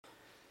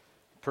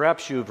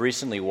Perhaps you've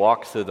recently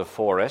walked through the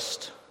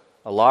forest,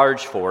 a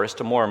large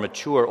forest, a more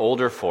mature,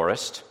 older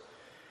forest.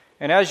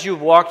 And as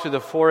you've walked through the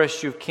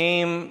forest, you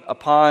came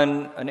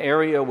upon an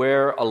area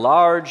where a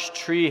large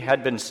tree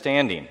had been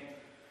standing.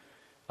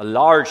 A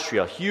large tree,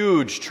 a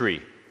huge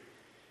tree.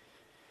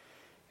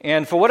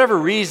 And for whatever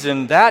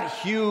reason, that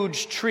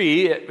huge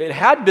tree, it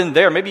had been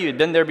there. Maybe you'd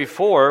been there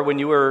before when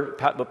you were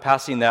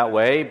passing that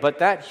way, but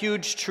that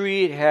huge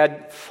tree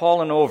had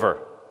fallen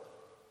over.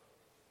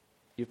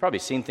 You've probably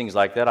seen things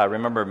like that. I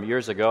remember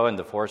years ago in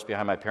the forest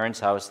behind my parents'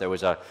 house, there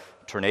was a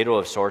tornado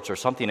of sorts or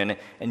something,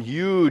 and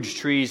huge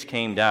trees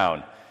came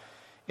down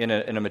in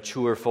a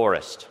mature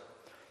forest.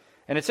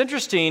 And it's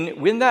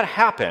interesting, when that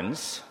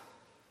happens,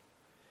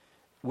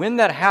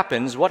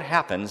 what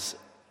happens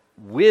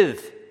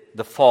with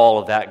the fall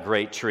of that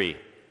great tree?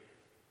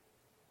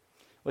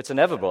 Well, it's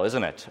inevitable,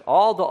 isn't it?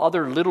 All the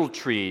other little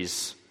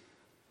trees,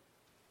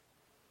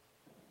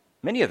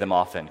 many of them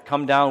often,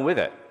 come down with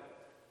it.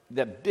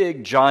 That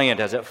big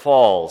giant, as it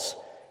falls,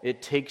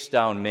 it takes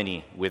down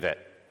many with it.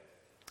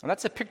 And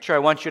that's a picture I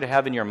want you to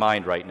have in your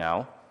mind right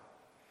now.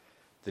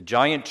 The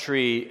giant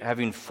tree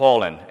having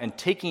fallen and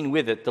taking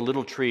with it the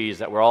little trees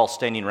that were all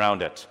standing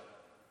around it.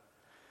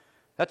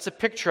 That's a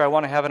picture I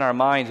want to have in our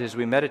minds as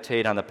we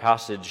meditate on the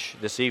passage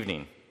this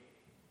evening.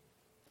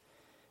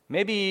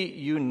 Maybe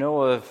you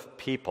know of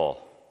people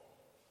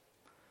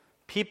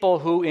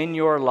who in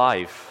your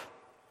life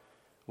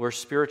were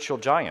spiritual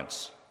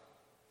giants.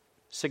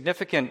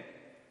 Significant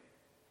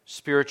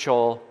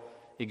spiritual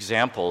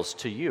examples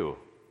to you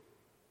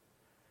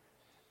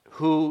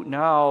who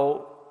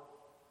now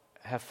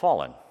have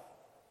fallen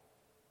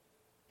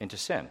into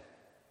sin.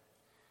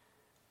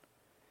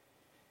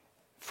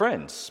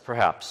 Friends,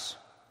 perhaps,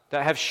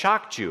 that have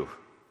shocked you.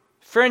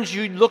 Friends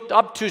you looked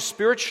up to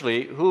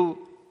spiritually who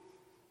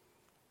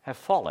have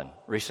fallen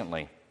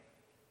recently,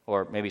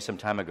 or maybe some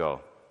time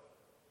ago,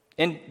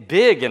 in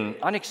big and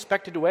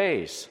unexpected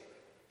ways.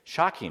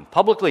 Shocking,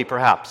 publicly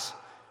perhaps.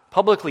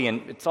 Publicly,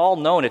 and it's all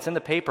known, it's in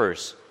the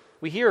papers.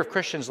 We hear of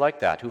Christians like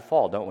that who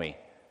fall, don't we?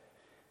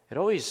 It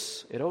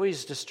always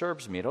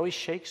disturbs me, it always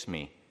shakes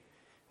me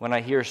when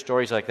I hear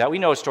stories like that. We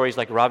know stories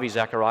like Ravi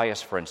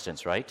Zacharias, for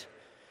instance, right?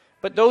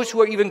 But those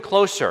who are even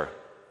closer,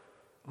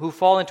 who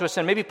fall into a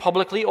sin, maybe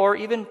publicly or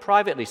even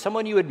privately,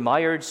 someone you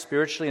admired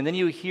spiritually, and then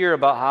you hear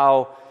about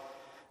how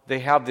they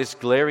have this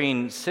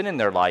glaring sin in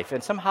their life,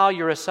 and somehow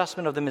your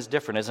assessment of them is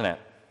different, isn't it?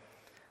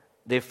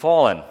 They've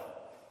fallen.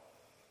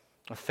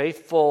 A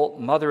faithful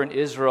mother in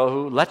Israel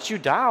who lets you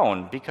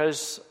down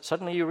because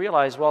suddenly you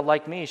realize, well,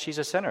 like me, she's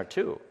a sinner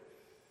too.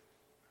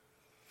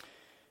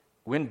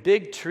 When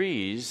big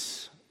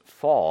trees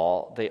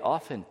fall, they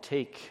often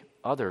take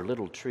other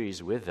little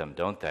trees with them,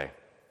 don't they?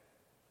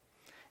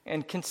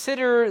 And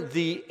consider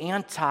the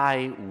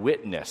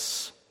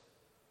anti-witness.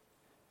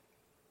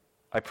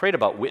 I prayed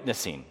about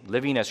witnessing,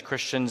 living as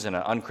Christians in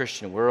an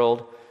unchristian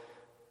world,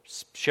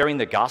 sharing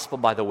the gospel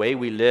by the way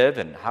we live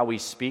and how we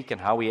speak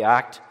and how we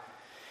act.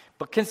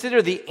 But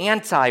consider the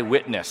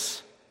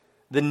anti-witness,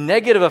 the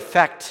negative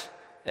effect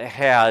it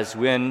has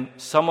when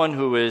someone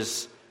who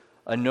is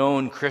a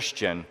known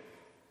Christian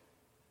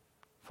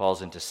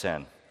falls into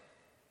sin.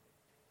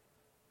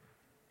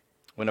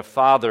 When a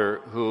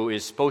father who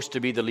is supposed to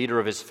be the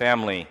leader of his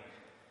family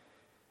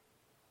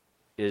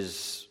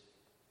is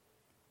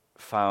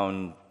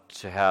found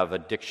to have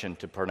addiction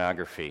to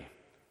pornography,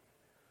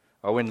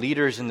 or when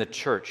leaders in the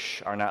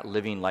church are not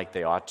living like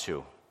they ought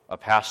to, a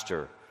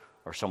pastor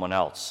or someone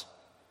else,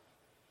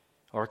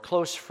 or a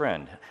close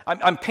friend.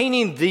 I'm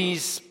painting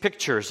these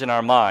pictures in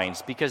our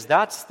minds because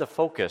that's the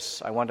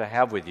focus I want to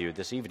have with you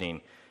this evening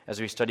as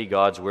we study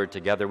God's Word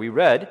together. We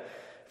read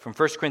from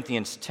 1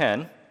 Corinthians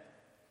 10,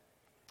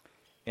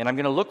 and I'm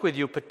going to look with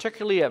you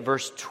particularly at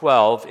verse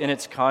 12 in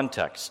its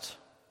context.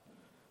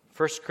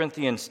 1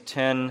 Corinthians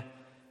 10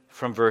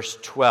 from verse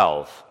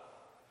 12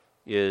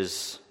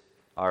 is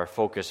our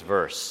focus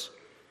verse.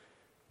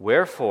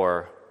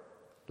 Wherefore,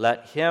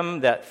 let him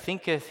that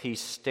thinketh he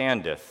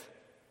standeth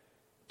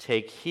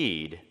take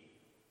heed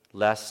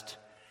lest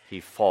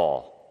he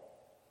fall.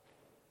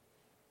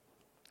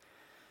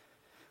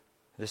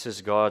 This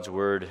is God's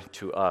word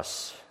to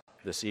us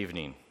this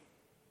evening.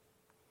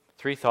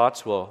 3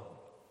 thoughts will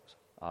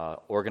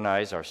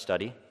organize our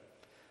study.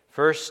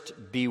 First,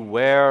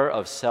 beware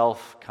of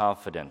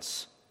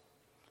self-confidence.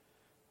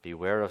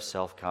 Beware of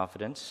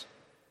self-confidence.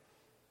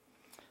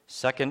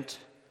 Second,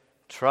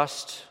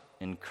 trust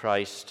in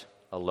Christ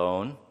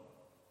alone.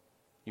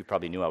 You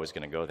probably knew I was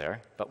going to go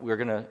there, but we're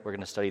going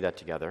to study that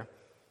together.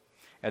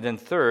 And then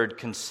third,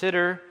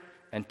 consider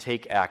and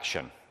take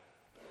action.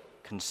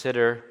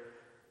 Consider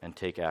and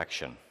take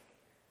action.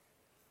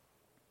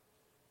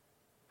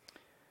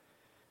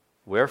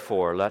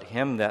 Wherefore, let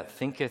him that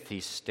thinketh he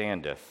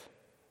standeth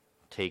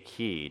take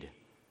heed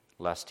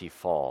lest he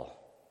fall.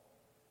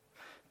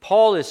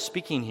 Paul is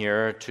speaking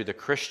here to the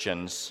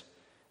Christians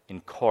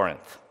in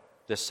Corinth.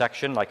 This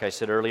section, like I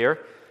said earlier,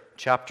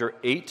 chapter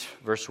 8,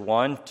 verse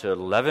 1 to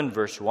 11,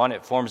 verse 1,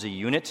 it forms a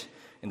unit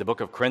in the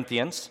book of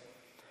Corinthians.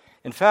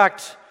 In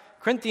fact,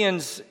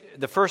 Corinthians,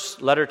 the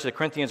first letter to the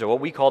Corinthians, or what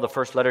we call the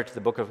first letter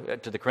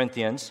to the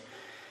Corinthians,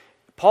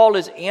 Paul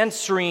is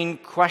answering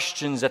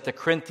questions that the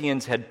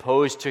Corinthians had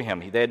posed to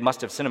him. They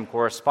must have sent him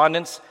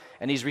correspondence,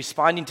 and he's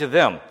responding to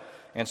them.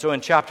 And so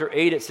in chapter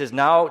 8 it says,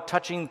 now is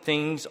touching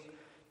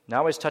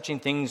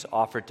things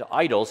offered to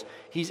idols.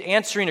 He's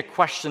answering a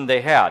question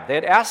they had. They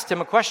had asked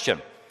him a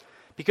question,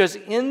 because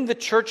in the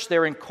church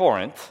there in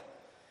Corinth,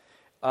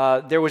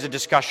 there was a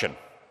discussion,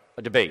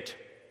 a debate.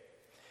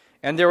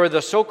 And there were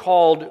the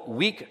so-called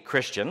weak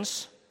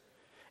Christians,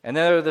 and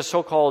then there were the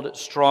so-called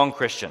strong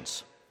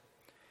Christians.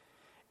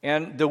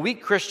 And the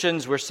weak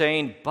Christians were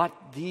saying, but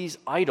these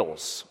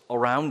idols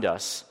around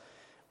us,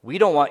 we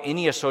don't want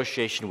any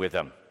association with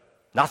them.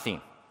 Nothing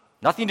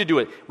to do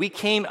with it. We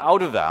came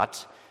out of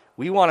that.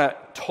 We want to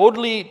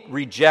totally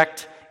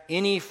reject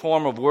any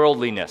form of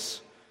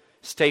worldliness.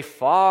 Stay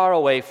far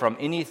away from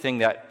anything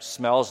that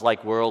smells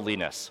like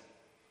worldliness.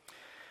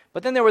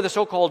 But then there were the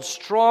so-called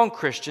strong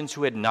Christians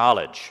who had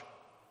knowledge.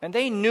 And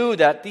they knew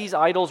that these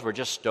idols were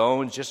just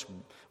stones, just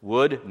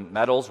wood,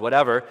 metals,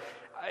 whatever.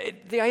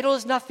 The idol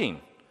is nothing.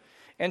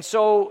 And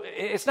so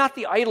it's not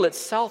the idol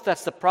itself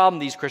that's the problem,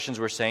 these Christians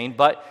were saying,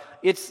 but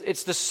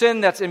it's the sin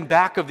that's in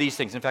back of these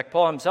things. In fact,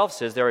 Paul himself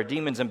says there are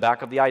demons in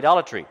back of the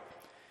idolatry.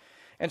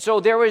 And so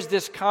there was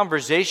this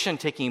conversation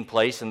taking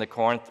place in the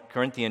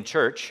Corinthian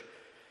church.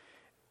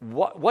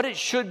 What it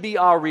should be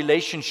our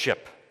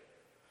relationship?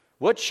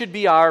 What should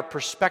be our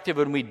perspective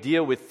when we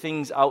deal with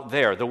things out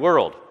there, the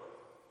world?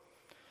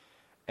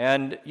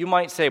 And you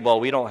might say, well,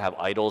 we don't have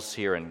idols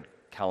here in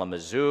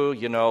Kalamazoo,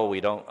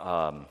 we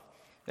don't...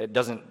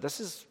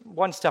 This is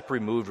one step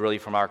removed really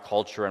from our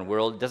culture and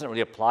world. It doesn't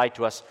really apply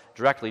to us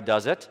directly,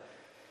 does it?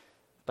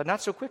 But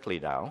not so quickly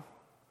now.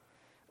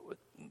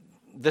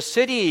 The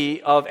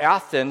city of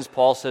Athens,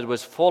 Paul said,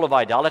 was full of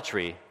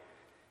idolatry,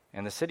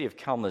 and the city of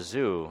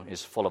Kalamazoo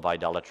is full of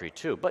idolatry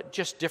too, but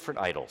just different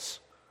idols.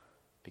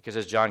 Because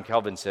as John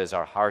Calvin says,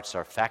 our hearts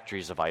are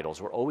factories of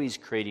idols. We're always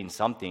creating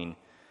something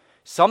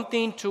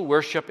to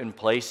worship in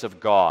place of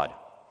God.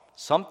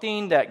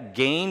 Something that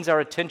gains our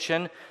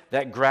attention,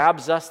 that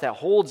grabs us, that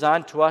holds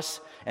on to us,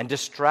 and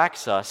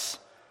distracts us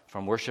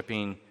from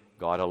worshiping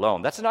God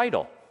alone. That's an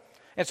idol.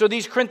 And so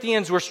these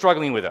Corinthians were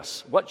struggling with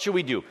us. What should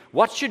we do?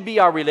 What should be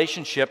our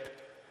relationship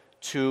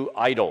to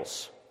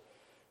idols?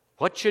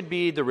 What should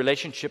be the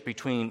relationship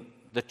between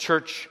the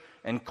church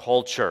and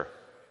culture,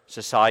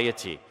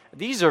 society?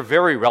 These are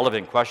very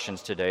relevant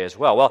questions today as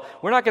well. Well,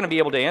 we're not going to be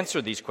able to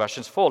answer these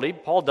questions fully.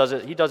 Paul does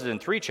it. He does it in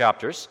 3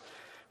 chapters.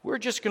 We're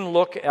just going to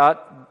look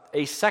at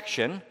a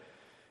section,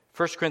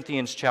 1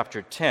 Corinthians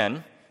chapter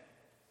 10,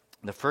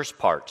 the first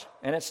part.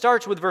 And it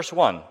starts with verse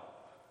 1.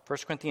 1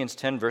 Corinthians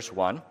 10, verse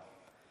 1.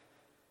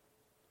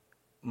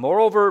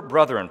 Moreover,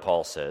 brethren,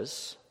 Paul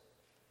says,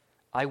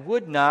 I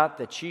would not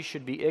that ye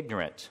should be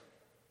ignorant,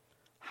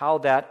 how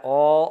that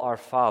all our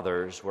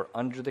fathers were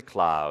under the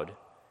cloud,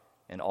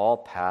 and all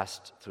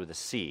passed through the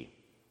sea.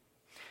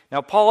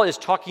 Now, Paul is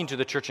talking to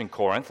the church in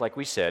Corinth, like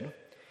we said,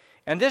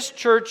 and this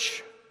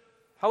church...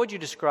 How would you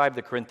describe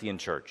the Corinthian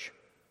church?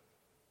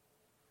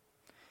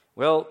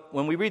 Well,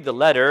 when we read the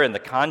letter and the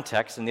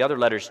context and the other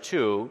letters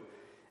too,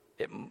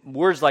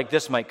 words like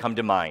this might come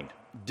to mind.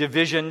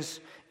 Divisions,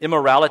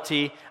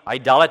 immorality,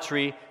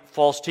 idolatry,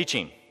 false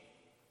teaching.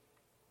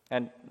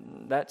 And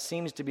that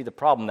seems to be the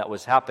problem that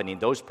was happening,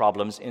 those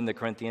problems in the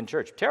Corinthian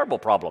church. Terrible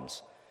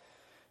problems.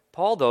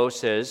 Paul, though,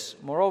 says,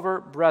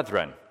 moreover,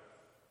 brethren.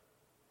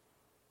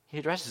 He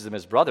addresses them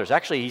as brothers.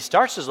 Actually, he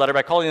starts his letter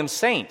by calling them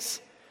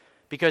saints,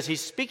 because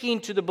he's speaking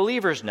to the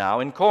believers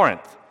now in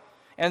Corinth.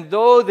 And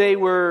though they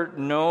were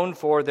known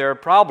for their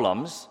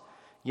problems,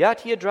 yet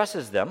he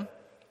addresses them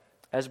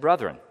as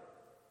brethren.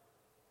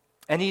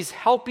 And he's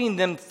helping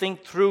them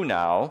think through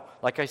now,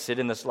 like I said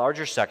in this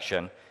larger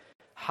section,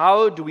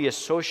 how do we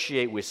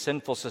associate with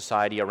sinful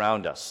society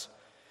around us?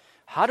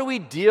 How do we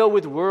deal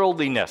with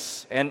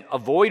worldliness and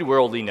avoid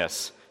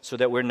worldliness so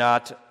that we're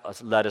not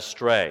led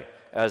astray,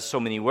 as so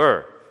many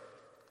were?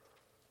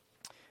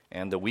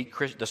 And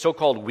the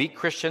so-called weak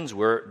Christians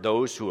were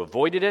those who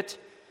avoided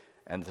it,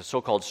 and the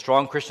so-called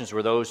strong Christians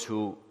were those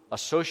who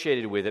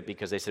associated with it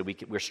because they said,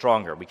 we're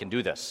stronger, we can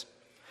do this.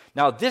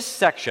 Now, this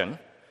section,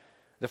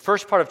 the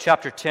first part of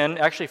chapter 10,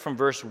 actually from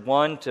verse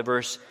 1 to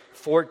verse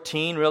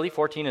 14, really,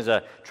 14 is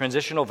a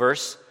transitional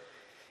verse,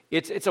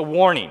 it's a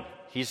warning.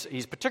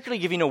 He's particularly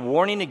giving a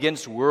warning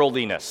against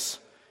worldliness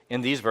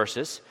in these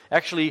verses,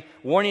 actually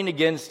warning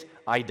against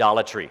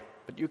idolatry.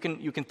 But you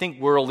can think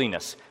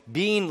worldliness,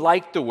 being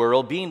like the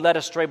world, being led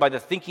astray by the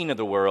thinking of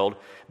the world,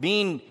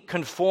 being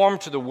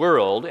conformed to the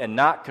world and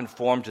not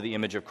conformed to the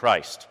image of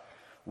Christ.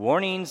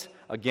 Warnings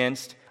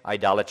against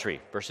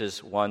idolatry,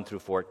 verses 1 through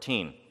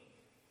 14.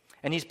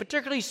 And he's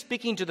particularly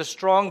speaking to the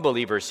strong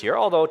believers here,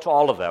 although to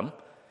all of them,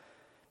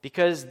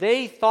 because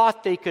they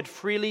thought they could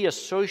freely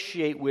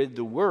associate with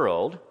the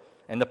world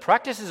and the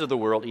practices of the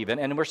world even,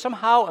 and were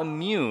somehow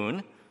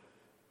immune,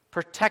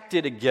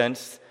 protected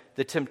against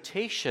the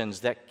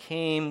temptations that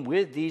came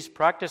with these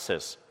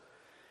practices.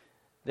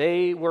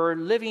 They were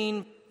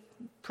living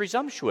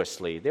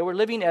presumptuously. They were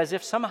living as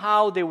if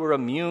somehow they were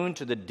immune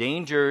to the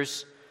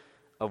dangers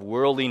of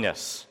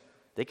worldliness.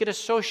 They could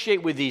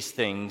associate with these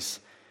things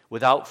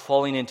without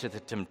falling into the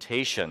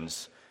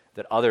temptations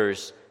that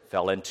others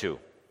fell into,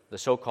 the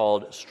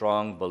so-called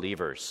strong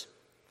believers.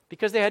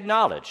 Because they had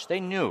knowledge, they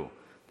knew.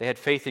 They had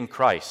faith in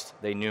Christ,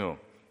 they knew.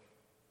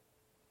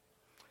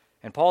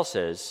 And Paul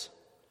says,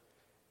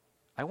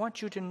 I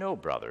want you to know,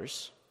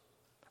 brothers,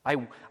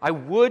 I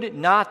would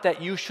not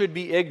that you should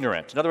be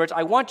ignorant. In other words,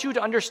 I want you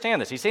to understand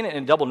this. He's saying it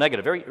in double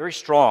negative, very, very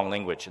strong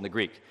language in the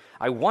Greek.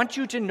 I want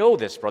you to know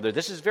this, brother.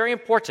 This is very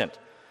important.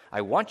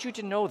 I want you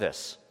to know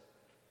this.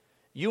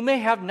 You may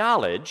have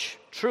knowledge,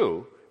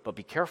 true, but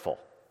be careful.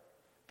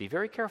 Be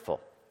very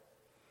careful.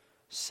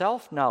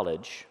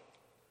 Self-knowledge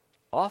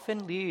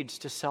often leads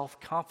to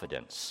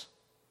self-confidence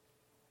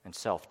and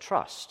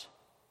self-trust.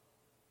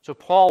 So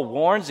Paul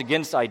warns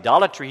against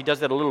idolatry. He does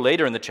that a little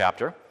later in the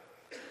chapter.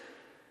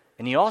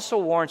 And he also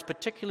warns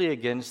particularly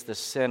against the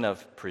sin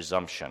of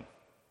presumption.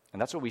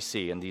 And that's what we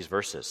see in these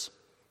verses.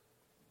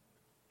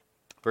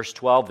 Verse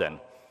 12, then,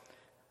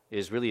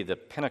 is really the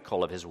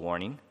pinnacle of his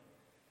warning.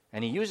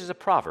 And he uses a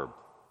proverb.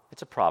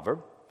 It's a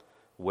proverb.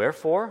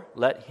 Wherefore,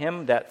 let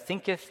him that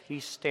thinketh he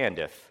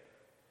standeth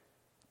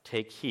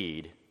take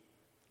heed,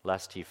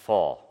 lest he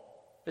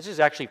fall. This is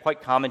actually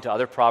quite common to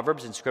other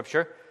proverbs in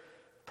Scripture.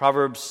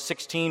 Proverbs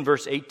 16,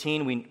 verse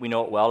 18, we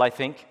know it well, I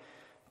think.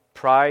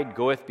 Pride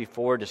goeth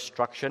before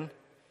destruction,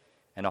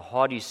 and a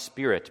haughty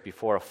spirit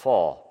before a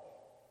fall.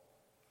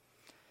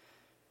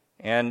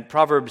 And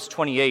Proverbs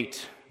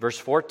 28, verse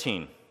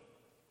 14.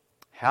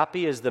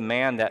 Happy is the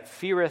man that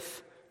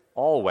feareth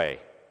always,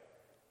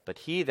 but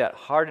he that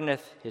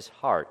hardeneth his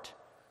heart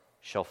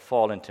shall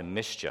fall into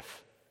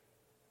mischief.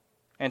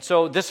 And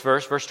so this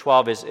verse, verse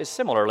 12, is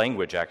similar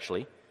language,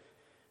 actually,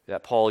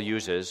 that Paul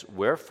uses.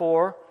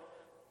 Wherefore,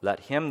 let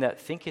him that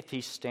thinketh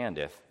he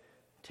standeth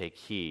take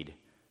heed,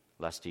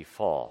 lest he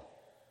fall.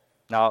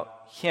 Now,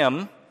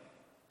 him,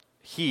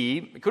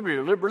 he, it could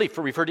really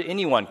refer to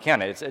anyone,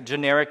 can it? It's a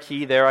generic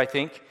he there, I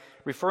think,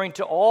 referring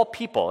to all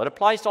people. It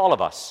applies to all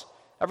of us,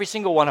 every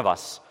single one of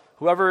us,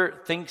 whoever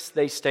thinks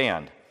they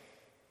stand.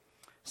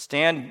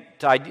 Stand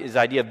is the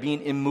idea of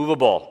being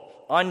immovable,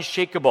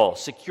 unshakable,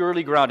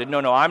 securely grounded.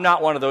 No, I'm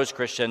not one of those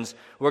Christians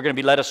who are going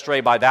to be led astray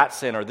by that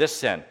sin or this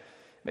sin.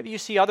 Maybe you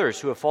see others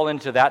who have fallen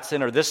into that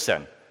sin or this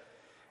sin.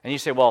 And you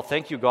say, well,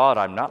 thank you, God,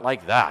 I'm not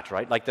like that,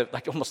 right?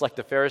 Almost like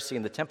the Pharisee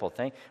in the temple.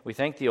 We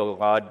thank thee, O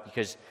God,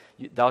 because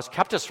thou hast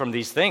kept us from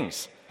these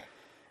things.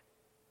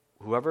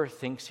 Whoever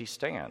thinks he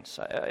stands.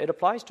 It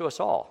applies to us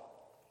all.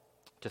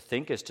 To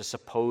think is to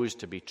suppose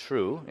to be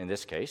true, in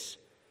this case.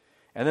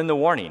 And then the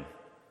warning,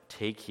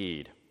 take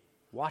heed,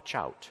 watch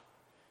out,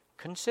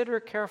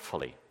 consider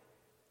carefully.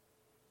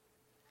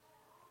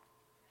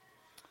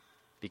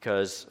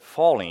 Because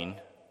falling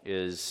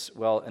is,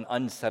 an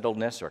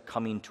unsettledness or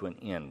coming to an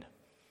end.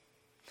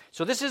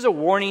 So this is a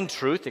warning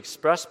truth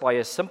expressed by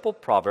a simple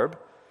proverb.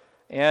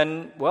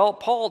 And,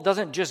 Paul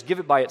doesn't just give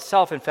it by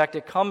itself. In fact,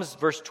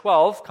 verse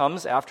 12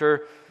 comes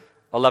after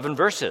 11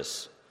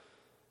 verses,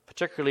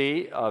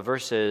 particularly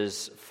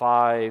verses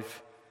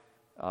 5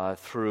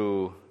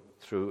 through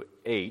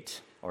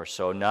 8 or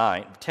so,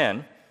 9,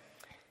 10.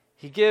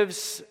 He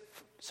gives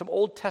some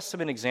Old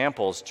Testament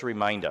examples to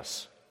remind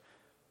us.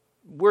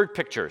 Word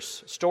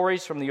pictures,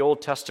 stories from the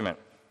Old Testament.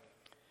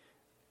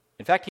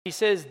 In fact, he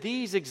says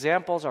these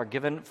examples are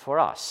given for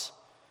us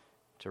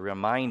to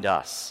remind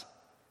us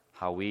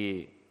how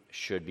we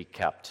should be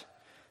kept.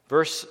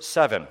 Verse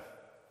 7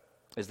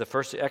 is the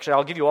first. Actually,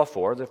 I'll give you all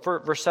four.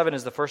 Verse 7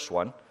 is the first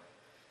one.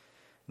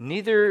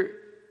 Neither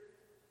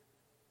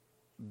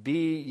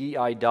be ye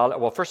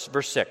idolaters. First,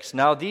 verse 6.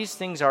 Now these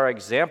things are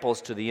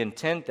examples to the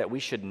intent that we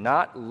should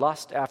not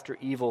lust after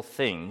evil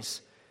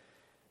things,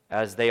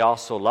 as they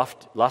also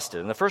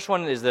lusted. And the first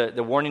one is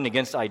the warning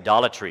against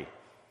idolatry.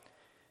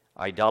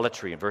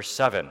 Idolatry in verse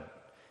 7.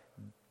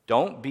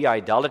 Don't be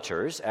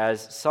idolaters,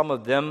 as some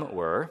of them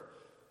were.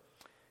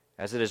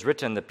 As it is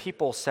written, the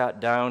people sat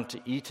down to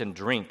eat and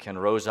drink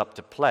and rose up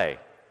to play.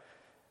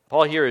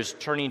 Paul here is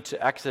turning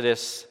to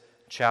Exodus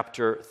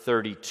chapter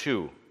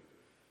 32.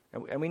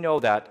 And we know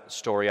that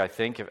story, I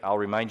think. I'll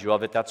remind you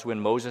of it. That's when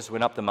Moses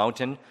went up the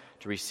mountain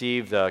to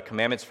receive the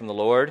commandments from the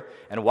Lord.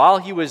 And while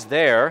he was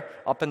there,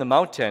 up in the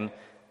mountain,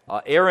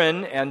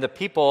 Aaron and the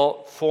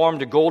people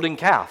formed a golden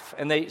calf.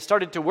 And they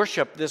started to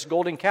worship this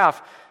golden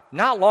calf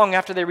not long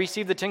after they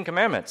received the Ten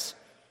Commandments.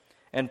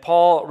 And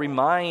Paul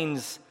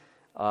reminds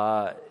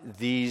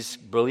these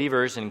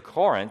believers in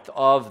Corinth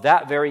of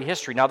that very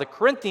history. Now, the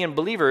Corinthian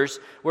believers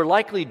were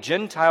likely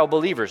Gentile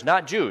believers,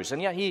 not Jews.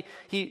 And yet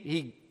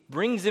he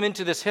brings them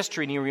into this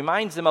history, and he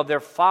reminds them of their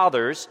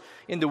fathers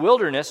in the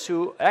wilderness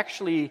who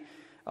actually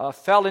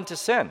fell into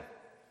sin.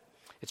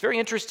 It's very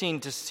interesting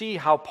to see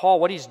how Paul,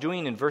 what he's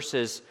doing in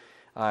verses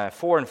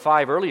 4 and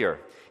 5 earlier.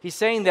 He's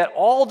saying that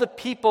all the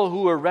people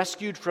who were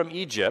rescued from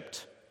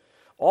Egypt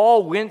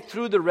all went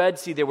through the Red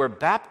Sea. They were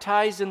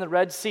baptized in the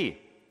Red Sea.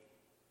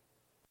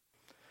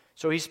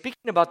 So he's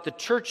speaking about the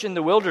church in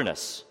the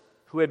wilderness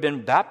who had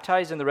been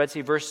baptized in the Red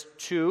Sea. Verse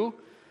 2,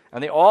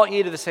 and they all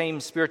ate of the same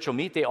spiritual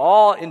meat. They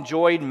all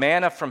enjoyed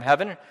manna from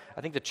heaven.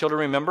 I think the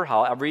children remember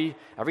how every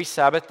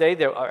Sabbath day,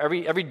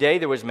 every day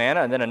there was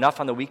manna, and then enough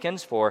on the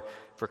weekends for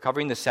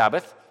covering the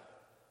Sabbath.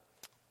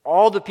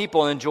 All the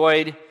people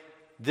enjoyed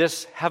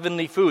this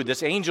heavenly food,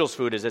 this angel's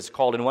food, as it's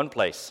called in one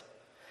place.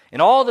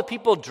 And all the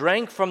people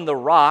drank from the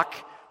rock.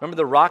 Remember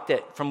the rock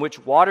from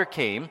which water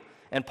came.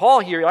 And Paul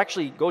here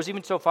actually goes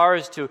even so far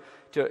as to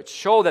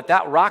show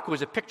that rock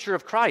was a picture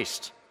of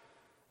Christ.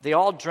 They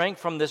all drank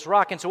from this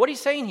rock. And so what he's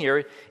saying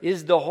here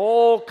is the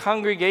whole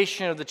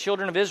congregation of the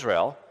children of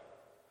Israel,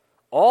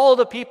 all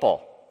the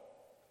people,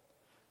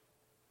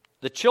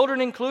 the children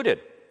included,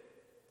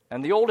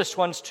 and the oldest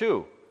ones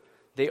too,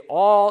 they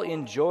all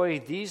enjoy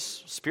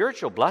these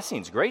spiritual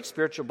blessings, great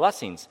spiritual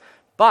blessings.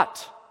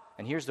 But,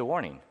 and here's the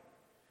warning,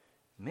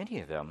 many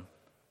of them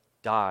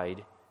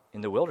died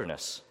in the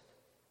wilderness.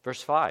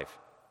 Verse 5,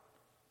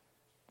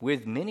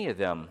 with many of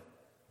them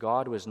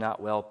God was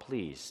not well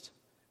pleased,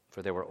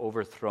 for they were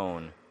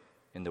overthrown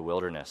in the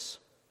wilderness.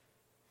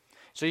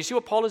 So you see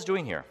what Paul is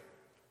doing here.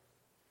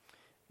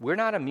 We're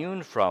not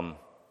immune from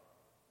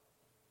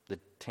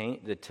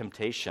the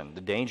temptation,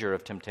 the danger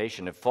of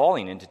temptation, of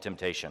falling into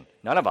temptation.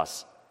 None of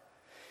us.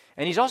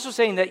 And he's also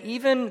saying that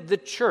even the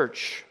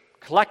church,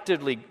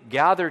 collectively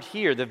gathered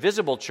here, the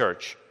visible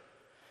church,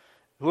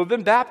 who have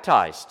been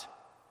baptized,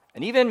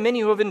 and even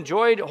many who have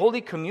enjoyed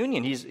Holy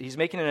Communion, he's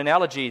making an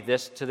analogy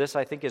to this,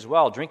 I think, as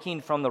well,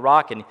 drinking from the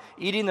rock and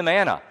eating the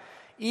manna.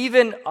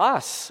 Even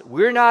us,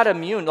 we're not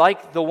immune,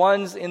 like the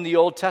ones in the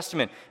Old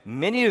Testament.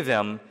 Many of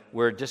them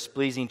were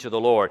displeasing to the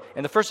Lord.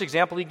 And the first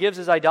example he gives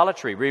is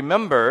idolatry.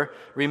 Remember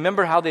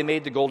how they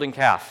made the golden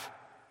calf.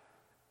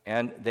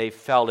 And they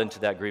fell into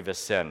that grievous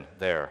sin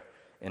there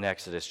in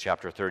Exodus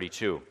chapter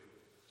 32.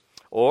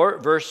 Or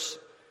verse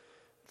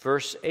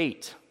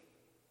 8.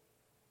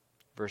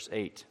 Verse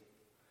 8.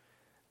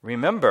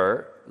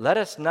 Remember, let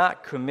us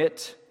not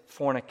commit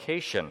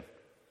fornication,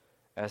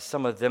 as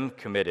some of them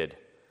committed,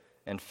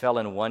 and fell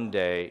in one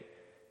day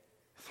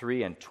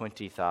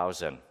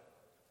 23,000.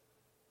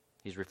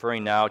 He's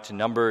referring now to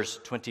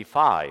Numbers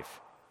 25,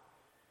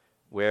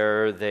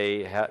 where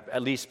they had,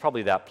 at least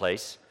probably that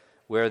place,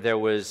 where there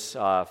was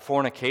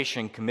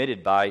fornication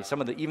committed by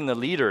even the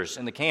leaders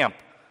in the camp.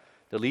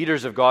 The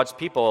leaders of God's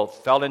people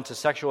fell into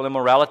sexual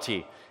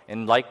immorality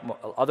and like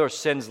other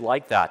sins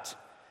like that.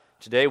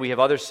 Today we have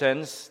other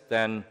sins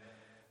than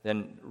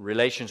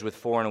relations with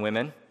foreign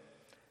women,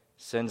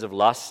 sins of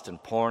lust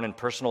and porn and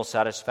personal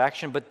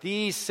satisfaction, but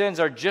these sins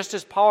are just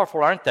as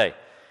powerful, aren't they?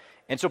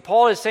 And so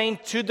Paul is saying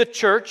to the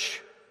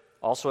church,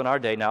 also in our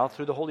day now,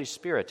 through the Holy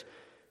Spirit,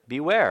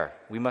 beware,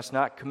 we must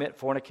not commit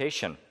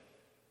fornication.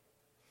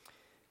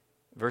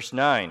 Verse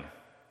 9,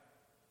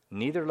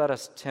 neither let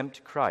us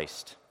tempt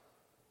Christ,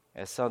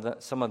 as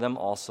some of them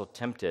also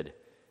tempted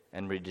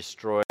and were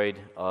destroyed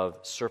of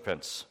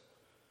serpents.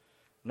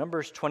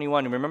 Numbers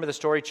 21, remember the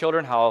story,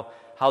 children, how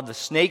the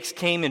snakes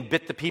came and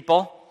bit the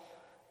people?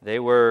 They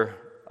were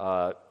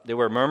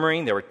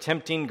murmuring, they were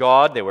tempting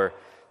God, they were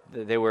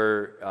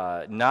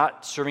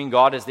not serving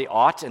God as they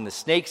ought, and the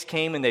snakes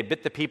came and they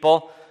bit the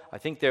people. I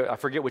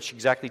forget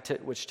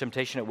which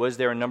temptation it was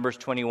there in Numbers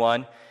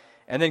 21.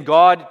 And then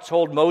God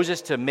told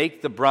Moses to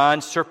make the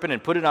bronze serpent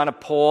and put it on a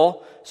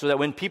pole so that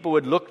when people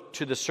would look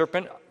to the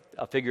serpent,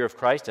 a figure of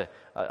Christ,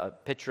 a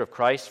picture of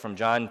Christ from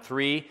John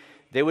 3,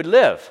 they would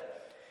live.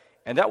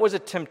 And that was a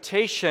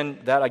temptation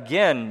that,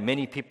 again,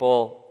 many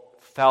people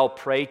fell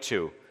prey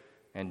to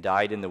and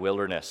died in the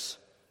wilderness.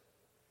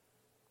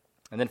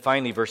 And then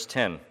finally, verse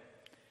 10,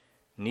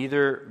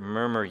 neither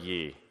murmur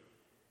ye,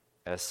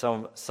 as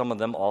some of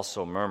them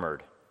also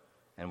murmured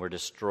and were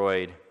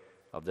destroyed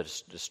of the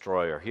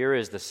destroyer. Here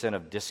is the sin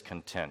of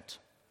discontent.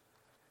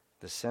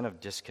 The sin of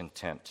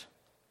discontent.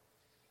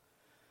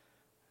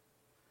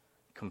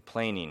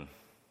 Complaining.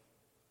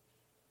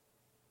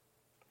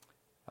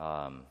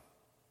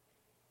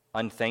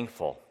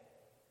 Unthankful.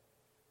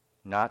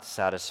 Not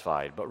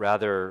satisfied, but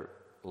rather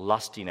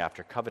lusting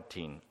after,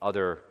 coveting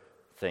other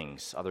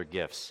things, other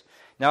gifts.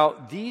 Now,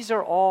 these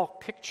are all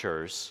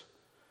pictures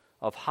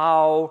of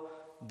how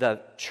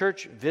the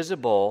church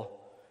visible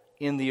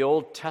in the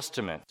Old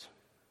Testament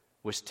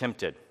was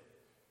tempted,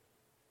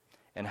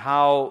 and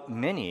how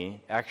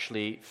many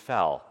actually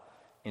fell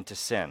into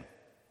sin.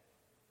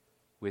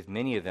 With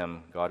many of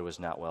them, God was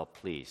not well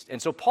pleased.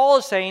 And so Paul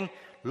is saying,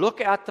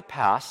 look at the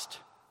past,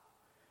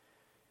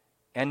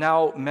 and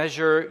now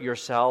measure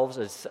yourselves,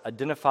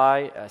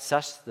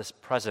 assess this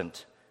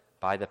present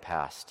by the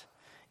past.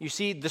 You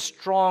see, the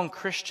strong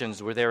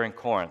Christians were there in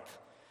Corinth,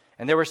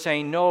 and they were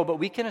saying, no, but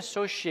we can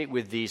associate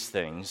with these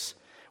things.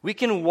 We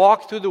can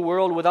walk through the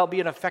world without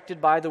being affected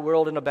by the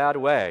world in a bad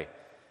way.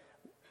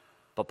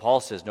 But Paul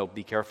says, no,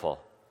 be careful.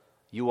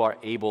 You are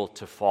able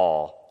to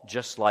fall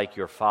just like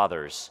your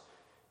fathers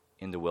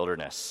in the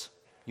wilderness.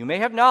 You may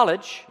have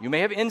knowledge, you may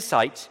have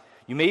insight,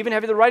 you may even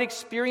have the right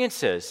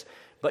experiences,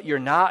 but you're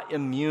not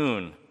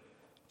immune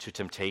to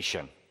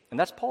temptation. And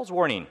that's Paul's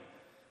warning.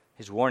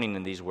 His warning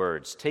in these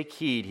words. Take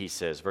heed, he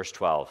says, verse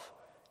 12.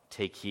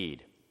 Take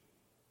heed.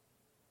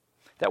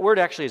 That word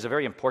actually is a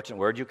very important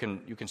word. You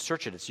can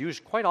search it. It's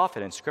used quite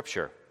often in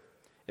Scripture.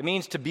 It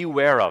means to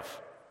beware of,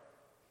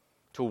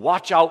 to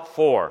watch out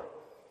for,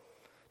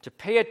 to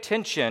pay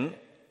attention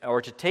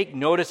or to take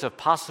notice of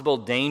possible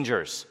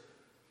dangers.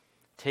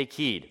 Take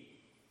heed.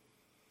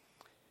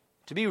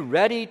 To be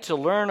ready to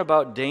learn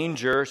about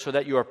danger so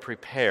that you are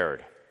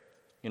prepared.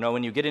 You know,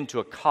 when you get into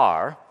a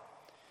car,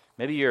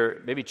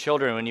 maybe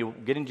children, when you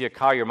get into your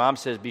car, your mom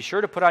says, be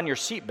sure to put on your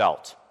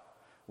seatbelt.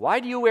 Why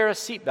do you wear a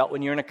seatbelt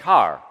when you're in a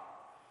car?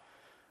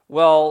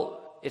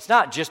 Well, it's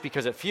not just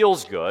because it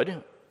feels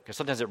good, because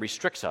sometimes it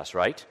restricts us,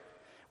 right?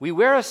 We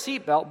wear a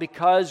seatbelt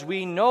because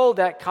we know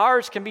that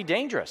cars can be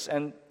dangerous,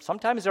 and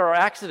sometimes there are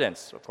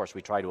accidents. Of course,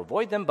 we try to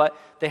avoid them, but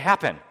they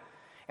happen.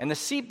 And the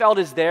seatbelt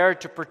is there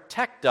to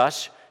protect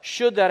us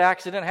should that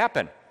accident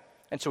happen.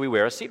 And so we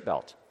wear a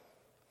seatbelt.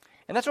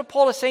 And that's what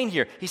Paul is saying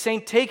here. He's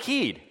saying, take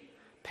heed,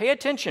 pay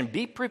attention,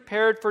 be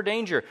prepared for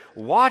danger,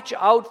 watch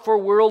out for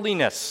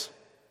worldliness.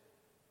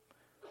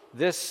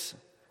 This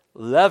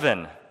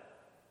leaven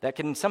that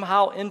can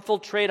somehow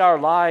infiltrate our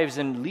lives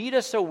and lead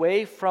us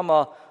away from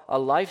a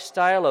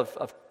lifestyle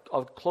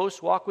of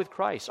close walk with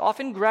Christ,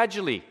 often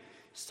gradually,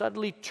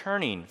 subtly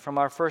turning from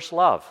our first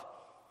love.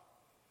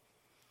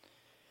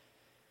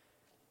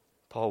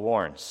 Paul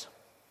warns.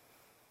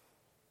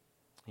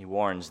 He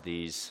warns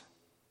these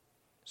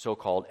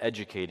so-called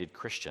educated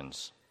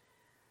Christians.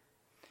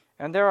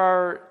 And there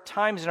are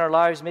times in our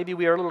lives maybe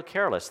we are a little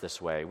careless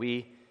this way.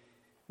 We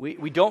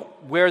don't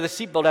wear the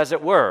seatbelt, as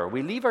it were.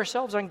 We leave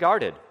ourselves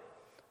unguarded.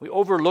 We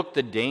overlook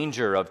the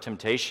danger of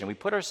temptation. We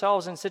put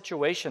ourselves in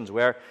situations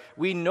where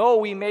we know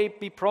we may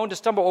be prone to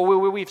stumble, or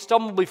where we've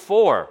stumbled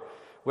before,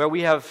 where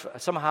we have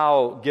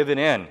somehow given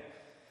in.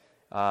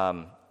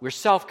 We're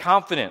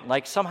self-confident,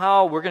 like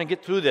somehow we're going to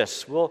get through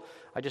this.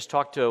 I just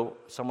talked to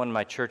someone in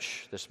my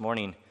church this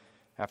morning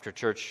after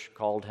church,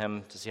 called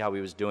him to see how he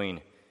was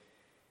doing.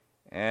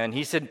 And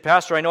he said,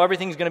 Pastor, I know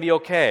everything's going to be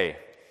okay.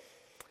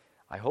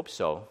 I hope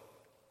so.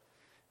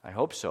 I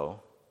hope so.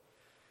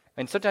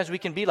 And sometimes we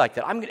can be like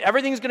that.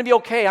 Everything's going to be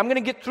okay. I'm going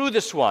to get through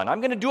this one.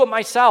 I'm going to do it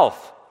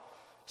myself.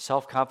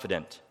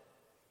 Self-confident.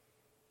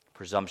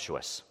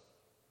 Presumptuous.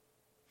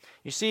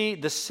 You see,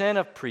 the sin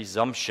of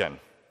presumption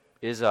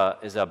is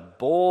a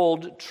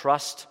bold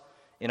trust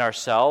in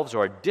ourselves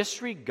or a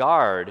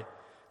disregard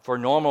for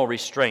normal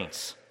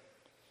restraints.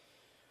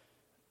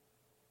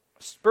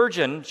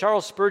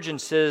 Charles Spurgeon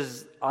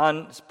says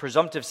on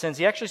presumptive sins,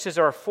 he actually says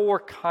there are 4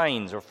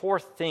 kinds or 4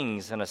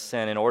 things in a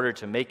sin in order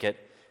to make it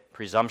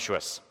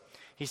presumptuous.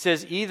 He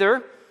says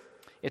either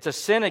it's a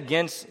sin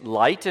against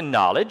light and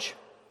knowledge,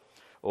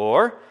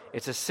 or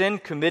it's a sin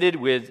committed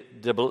with,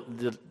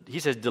 he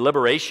says,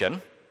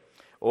 deliberation,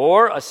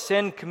 or a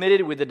sin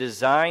committed with the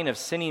design of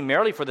sinning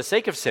merely for the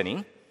sake of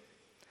sinning,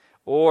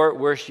 or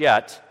worse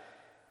yet,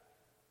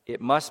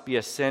 it must be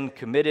a sin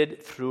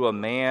committed through a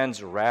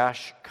man's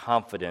rash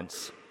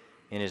confidence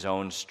in his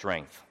own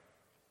strength.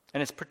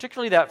 And it's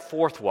particularly that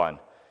 4th one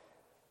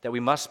that we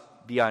must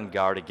be on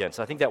guard against.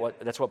 I think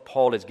that's what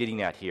Paul is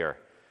getting at here.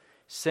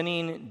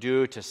 Sinning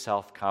due to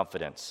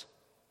self-confidence.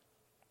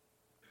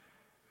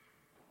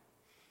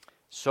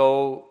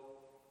 So,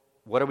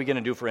 what are we going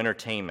to do for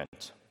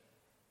entertainment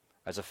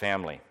as a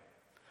family?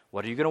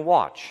 What are you going to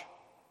watch?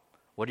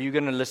 What are you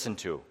going to listen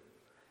to?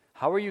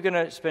 How are you going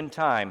to spend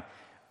time?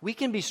 We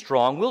can be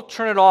strong. We'll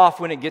turn it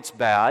off when it gets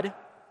bad,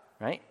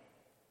 right?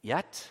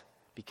 Yet,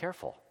 be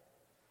careful.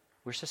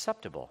 We're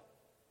susceptible.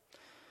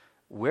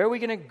 Where are we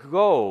going to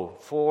go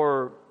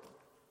for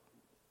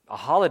a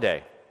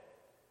holiday?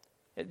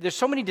 There's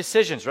so many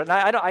decisions,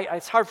 right?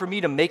 It's hard for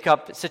me to make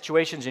up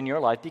situations in your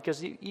life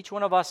because each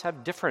one of us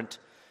have different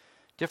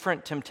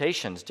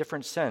temptations,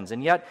 different sins.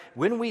 And yet,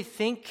 when we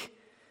think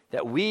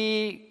that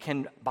we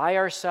can, by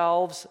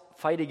ourselves,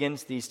 fight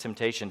against these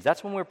temptations,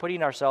 that's when we're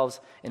putting ourselves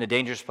in a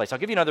dangerous place. I'll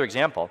give you another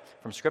example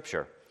from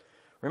Scripture.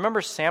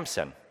 Remember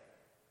Samson,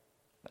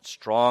 that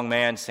strong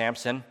man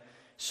Samson?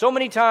 So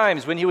many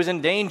times when he was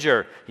in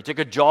danger, he took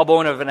a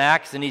jawbone of an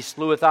axe and he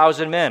slew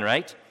 1,000 men,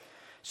 right?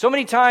 So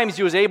many times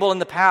he was able in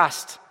the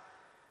past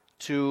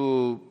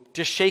to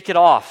just shake it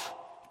off,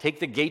 take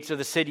the gates of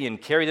the city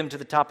and carry them to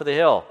the top of the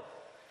hill.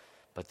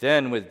 But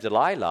then with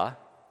Delilah,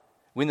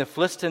 when the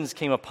Philistines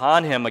came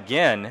upon him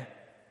again,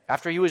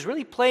 after he was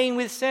really playing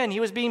with sin, he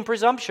was being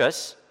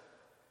presumptuous,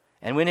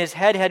 and when his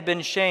head had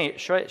been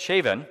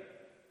shaven,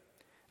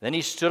 then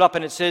he stood up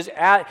and it says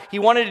he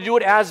wanted to do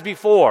it as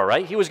before,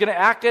 right? He was going to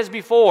act as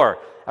before.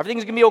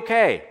 Everything's going to be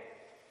okay.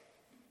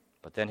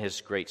 But then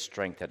his great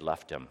strength had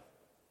left him.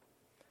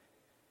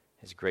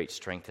 His great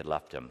strength had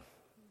left him.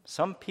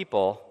 Some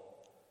people,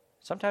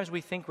 sometimes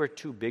we think we're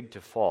too big to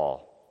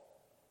fall.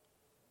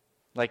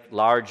 Like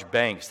large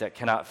banks that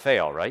cannot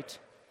fail, right?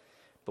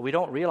 But we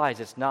don't realize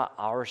it's not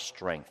our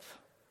strength.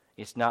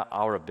 It's not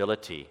our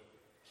ability.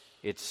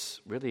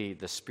 It's really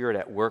the Spirit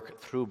at work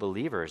through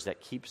believers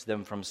that keeps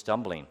them from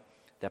stumbling,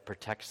 that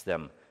protects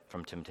them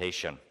from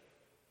temptation.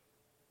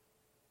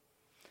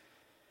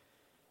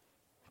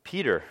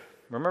 Peter,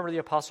 remember the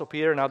Apostle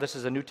Peter? Now this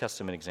is a New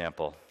Testament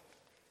example.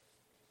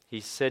 He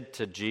said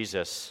to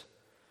Jesus,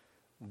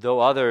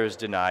 Though others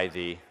deny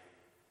thee,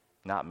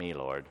 not me,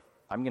 Lord.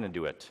 I'm going to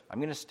do it. I'm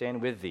going to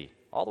stand with thee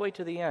all the way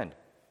to the end.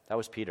 That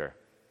was Peter.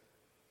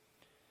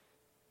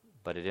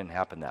 But it didn't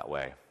happen that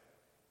way.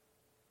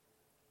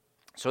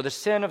 So the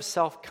sin of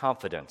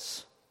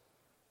self-confidence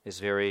is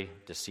very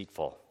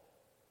deceitful.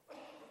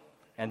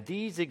 And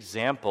these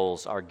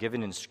examples are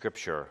given in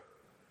Scripture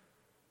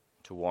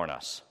to warn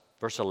us.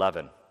 Verse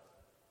 11.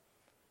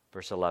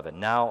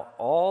 Now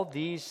all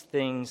these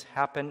things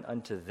happen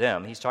unto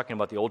them. He's talking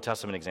about the Old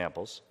Testament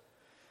examples.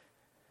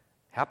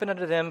 Happen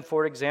unto them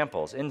for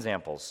examples,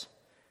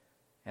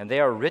 and they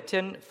are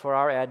written for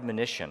our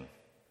admonition,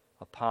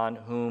 upon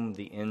whom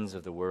the ends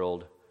of the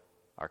world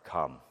are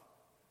come.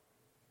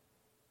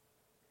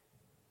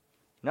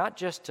 Not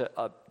just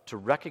to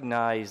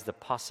recognize the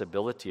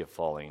possibility of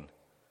falling,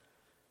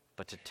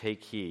 but to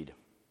take heed.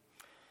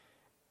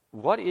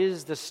 What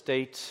is the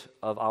state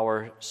of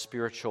our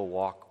spiritual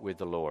walk with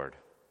the Lord?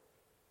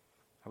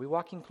 Are we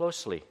walking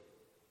closely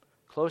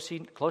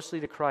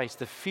to Christ?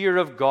 The fear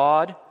of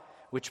God,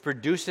 which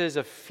produces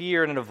a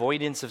fear and an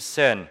avoidance of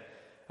sin,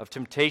 of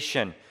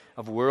temptation,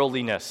 of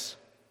worldliness.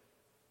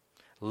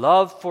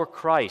 Love for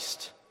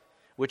Christ,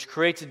 which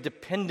creates a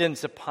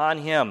dependence upon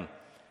Him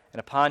and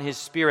upon His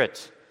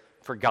Spirit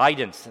for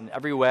guidance in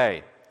every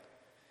way.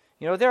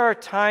 You know, there are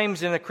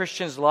times in a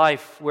Christian's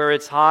life where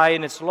it's high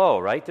and it's low,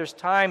 right? There's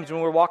times when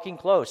we're walking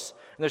close,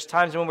 and there's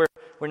times when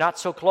we're not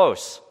so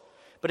close.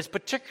 But it's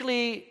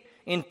particularly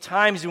in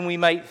times when we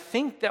might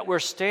think that we're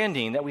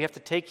standing that we have to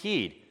take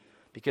heed,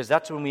 because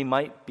that's when we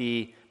might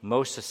be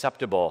most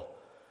susceptible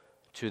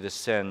to the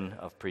sin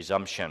of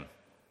presumption.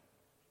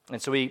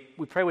 And so we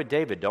pray with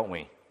David, don't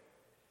we?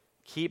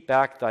 Keep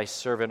back thy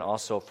servant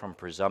also from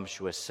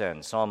presumptuous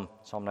sin. Psalm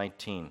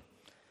 19.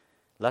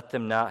 Let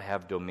them not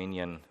have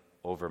dominion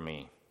over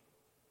me.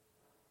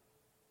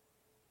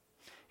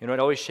 You know, it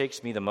always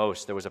shakes me the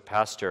most. There was a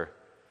pastor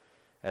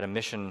at a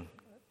mission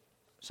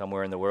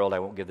somewhere in the world, I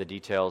won't give the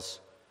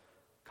details,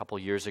 a couple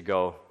years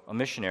ago, a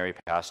missionary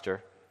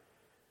pastor,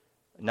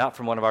 not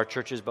from one of our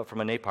churches, but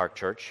from a NAPARC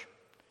church.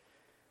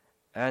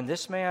 And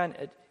this man,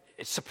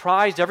 it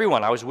surprised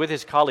everyone. I was with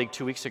his colleague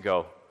 2 weeks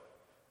ago,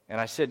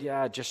 and I said,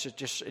 it just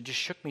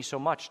shook me so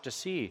much to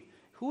see.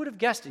 Who would have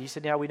guessed it? He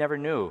said, we never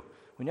knew.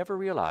 We never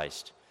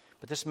realized.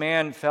 But this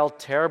man fell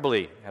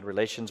terribly, had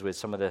relations with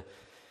some of the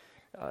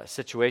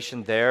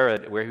situation there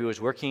where he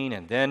was working,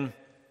 and then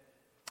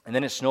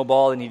it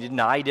snowballed, and he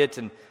denied it,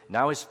 and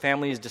now his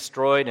family is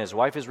destroyed, and his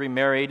wife is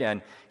remarried,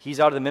 and he's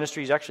out of the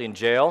ministry. He's actually in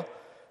jail.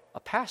 A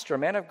pastor, a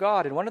man of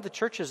God, in one of the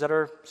churches that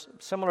are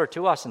similar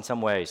to us in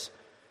some ways.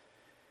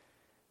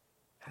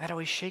 And that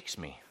always shakes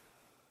me.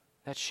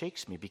 That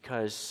shakes me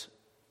because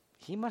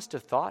he must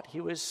have thought he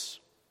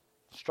was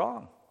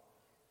strong.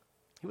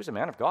 He was a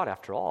man of God,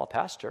 after all, a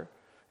pastor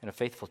in a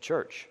faithful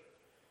church.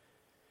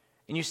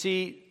 And you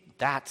see,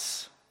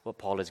 that's what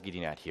Paul is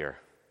getting at here.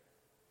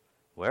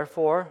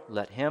 Wherefore,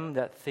 let him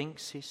that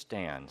thinks he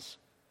stands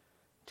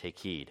take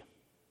heed.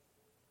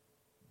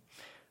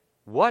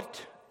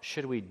 What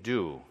should we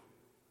do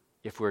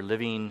if we're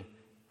living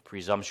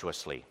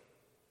presumptuously?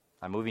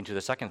 I'm moving to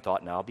the second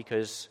thought now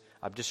because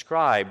I've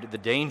described the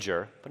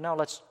danger, but now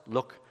let's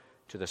look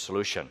to the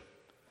solution.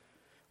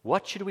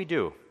 What should we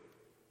do?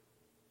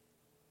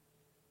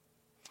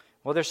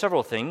 Well, there's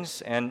several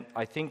things, and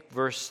I think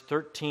verse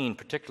 13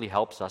 particularly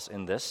helps us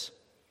in this.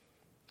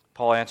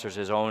 Paul answers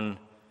his own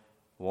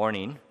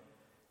warning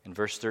in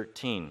verse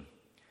 13.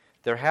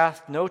 There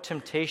hath no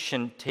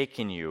temptation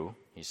taken you,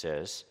 he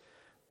says,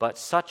 but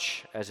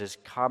such as is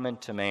common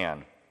to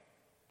man.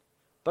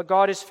 But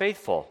God is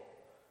faithful,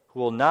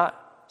 who will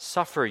not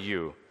suffer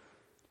you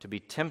to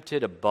be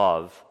tempted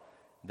above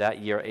that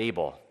ye are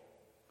able,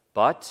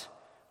 but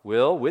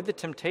will with the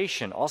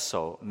temptation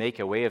also make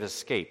a way of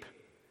escape,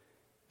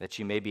 that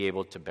you may be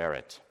able to bear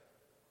it.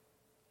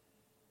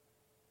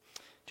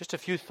 Just a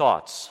few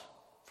thoughts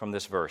from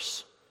this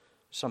verse.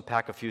 Just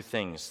unpack a few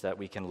things that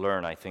we can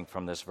learn, I think,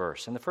 from this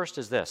verse. And the first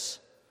is this.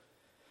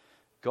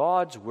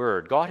 God's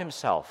Word, God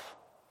Himself,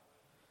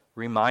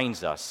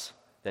 reminds us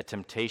that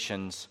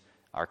temptations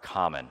are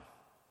common.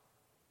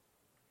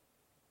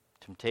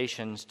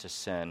 Temptations to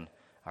sin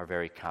are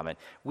very common.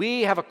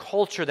 We have a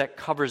culture that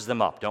covers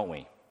them up, don't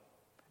we?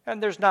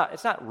 And it's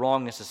not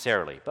wrong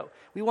necessarily, but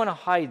we want to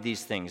hide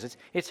these things.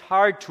 It's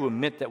hard to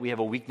admit that we have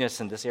a weakness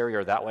in this area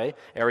or that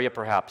area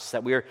perhaps,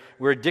 that we're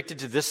addicted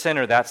to this sin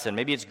or that sin.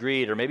 Maybe it's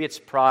greed, or maybe it's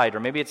pride, or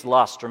maybe it's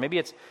lust, or maybe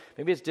it's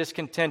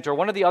discontent, or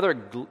one of the other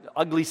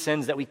ugly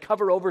sins that we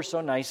cover over so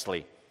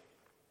nicely.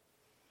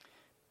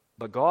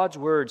 But God's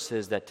Word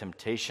says that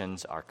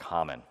temptations are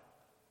common.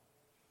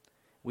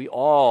 We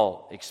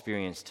all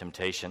experience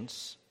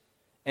temptations,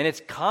 and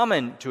it's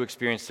common to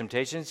experience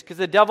temptations because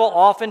the devil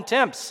often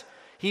tempts.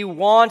 He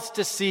wants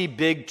to see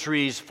big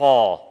trees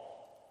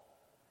fall.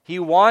 He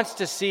wants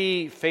to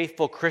see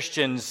faithful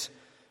Christians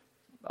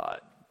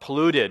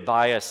polluted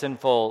by a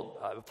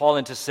sinful, fall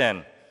into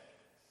sin.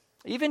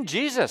 Even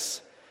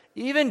Jesus,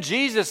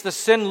 the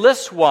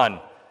sinless one,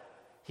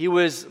 he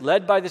was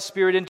led by the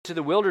Spirit into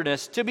the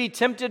wilderness to be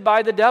tempted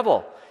by the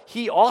devil.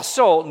 he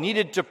also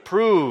needed to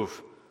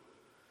prove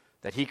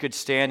that he could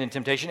stand in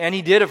temptation. And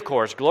he did, of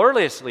course,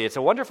 gloriously. It's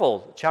a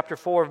wonderful chapter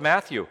 4 of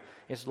Matthew.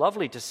 It's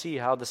lovely to see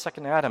how the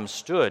second Adam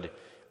stood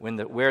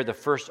where the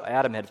first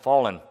Adam had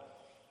fallen.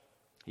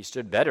 He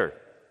stood better.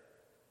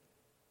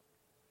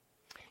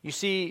 You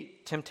see,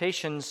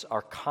 temptations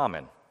are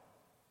common.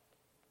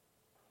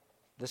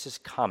 This is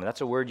common.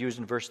 That's a word used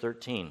in verse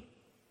 13.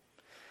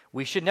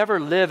 We should never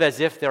live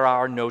as if there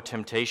are no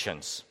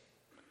temptations.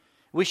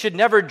 We should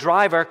never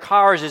drive our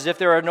cars as if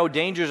there are no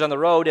dangers on the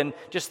road and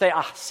just say,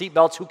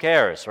 seatbelts, who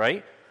cares,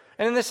 right?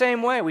 And in the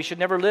same way, we should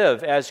never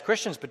live, as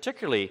Christians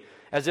particularly,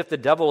 as if the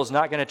devil is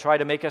not going to try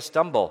to make us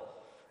stumble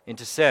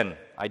into sin,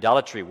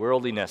 idolatry,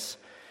 worldliness.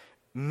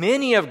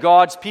 Many of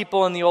God's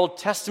people in the Old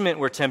Testament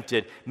were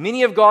tempted.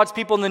 Many of God's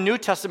people in the New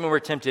Testament were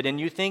tempted. And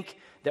you think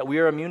that we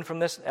are immune from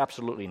this?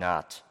 Absolutely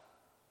not.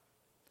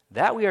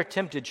 That we are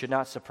tempted should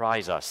not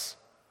surprise us.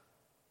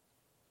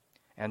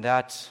 And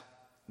that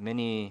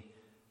many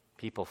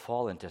people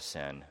fall into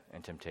sin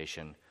and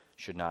temptation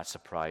should not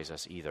surprise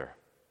us either.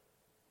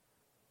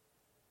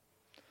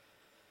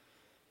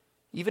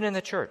 Even in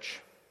the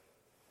church.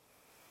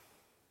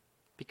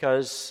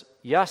 Because,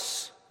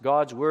 yes,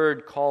 God's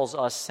word calls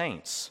us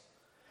saints.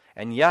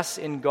 And yes,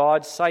 in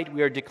God's sight,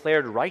 we are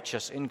declared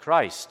righteous in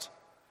Christ.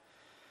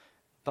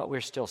 But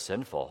we're still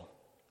sinful.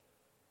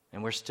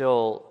 And we're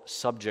still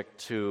subject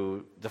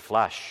to the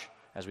flesh,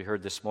 as we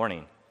heard this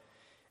morning.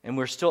 And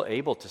we're still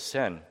able to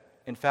sin.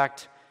 In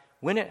fact,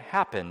 when it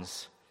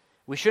happens,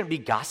 we shouldn't be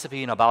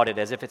gossiping about it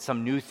as if it's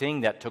some new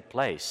thing that took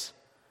place.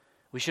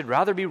 We should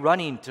rather be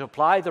running to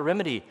apply the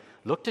remedy.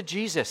 Look to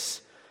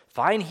Jesus.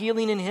 Find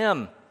healing in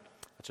Him.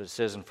 That's what it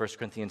says in 1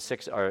 Corinthians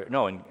 6,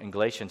 in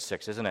Galatians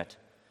 6, isn't it?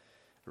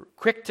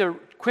 Quick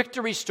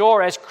to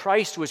restore as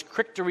Christ was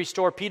quick to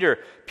restore Peter.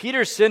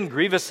 Peter sinned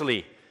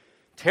grievously,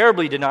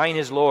 terribly denying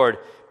his Lord.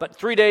 But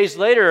 3 days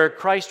later,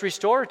 Christ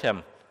restored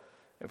him.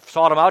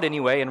 Sought him out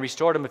anyway and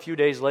restored him a few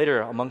days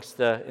later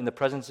in the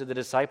presence of the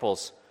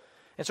disciples.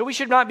 And so we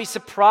should not be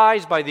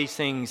surprised by these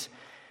things.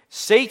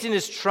 Satan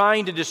is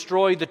trying to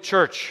destroy the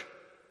church.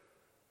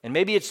 And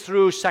maybe it's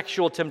through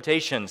sexual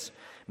temptations.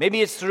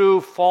 Maybe it's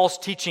through false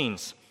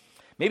teachings.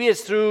 Maybe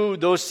it's through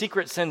those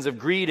secret sins of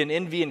greed and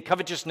envy and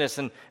covetousness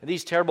and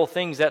these terrible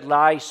things that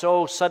lie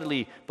so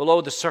subtly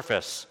below the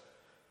surface.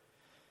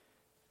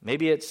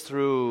 Maybe it's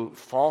through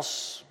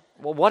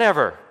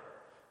whatever.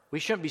 We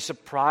shouldn't be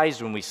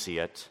surprised when we see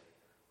it.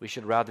 We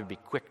should rather be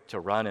quick to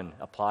run and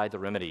apply the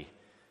remedy,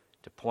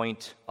 to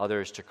point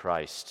others to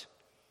Christ.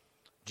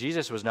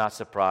 Jesus was not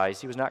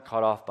surprised. He was not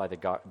caught off by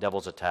the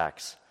devil's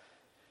attacks.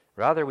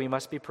 Rather, we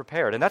must be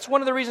prepared. And that's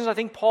one of the reasons I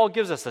think Paul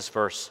gives us this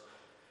verse.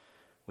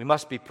 We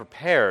must be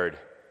prepared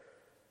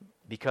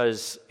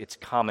because it's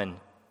common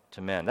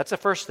to men. That's the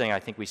first thing I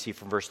think we see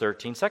from verse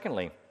 13.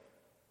 Secondly,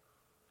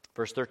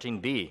 verse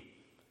 13b,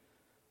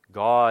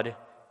 God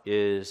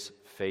is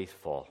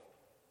faithful,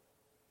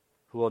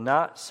 who will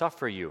not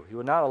suffer you. He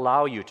will not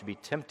allow you to be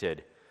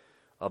tempted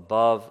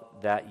above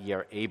that ye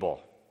are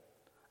able.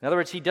 In other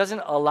words, He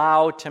doesn't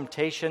allow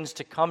temptations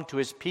to come to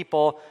His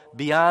people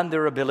beyond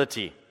their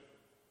ability.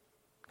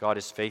 God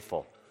is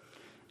faithful.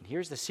 And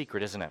here's the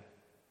secret, isn't it?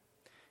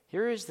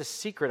 Here is the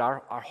secret,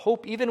 our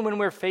hope, even when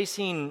we're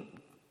facing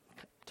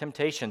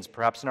temptations,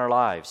 perhaps in our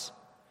lives.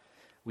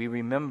 We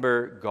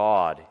remember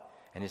God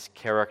and His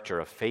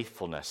character of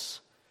faithfulness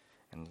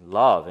and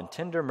love and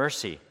tender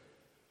mercy,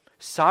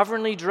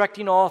 sovereignly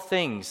directing all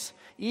things,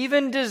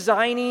 even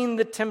designing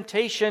the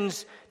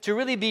temptations to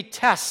really be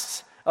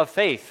tests of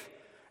faith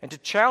and to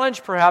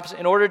challenge perhaps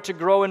in order to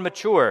grow and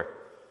mature.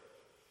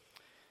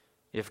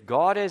 If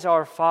God is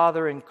our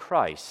Father in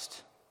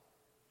Christ,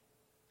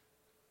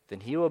 then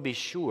He will be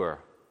sure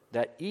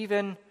that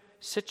even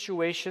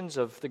situations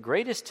of the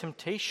greatest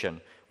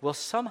temptation will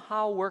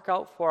somehow work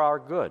out for our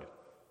good.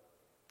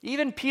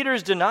 Even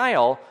Peter's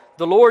denial,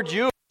 the Lord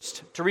used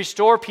to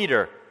restore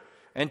Peter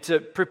and to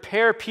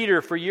prepare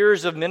Peter for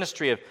years of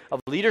ministry,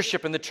 of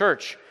leadership in the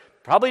church,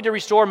 probably to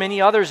restore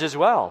many others as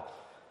well,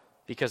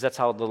 because that's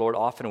how the Lord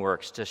often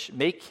works, to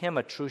make him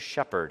a true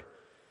shepherd,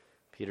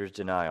 Peter's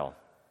denial.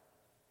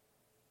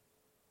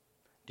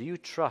 Do you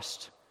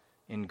trust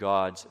in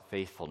God's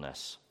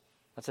faithfulness?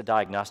 That's a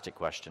diagnostic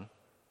question.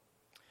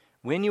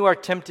 When you are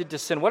tempted to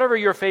sin, whatever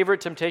your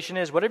favorite temptation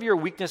is, whatever your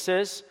weakness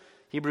is,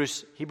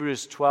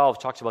 Hebrews 12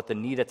 talks about the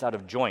knee that's out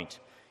of joint.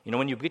 You know,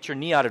 when you get your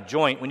knee out of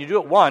joint, when you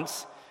do it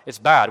once, it's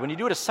bad. When you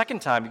do it a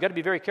second time, you've got to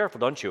be very careful,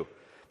 don't you?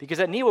 Because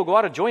that knee will go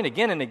out of joint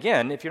again and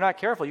again. If you're not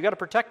careful, you've got to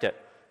protect it.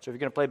 So if you're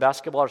going to play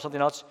basketball or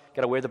something else, you've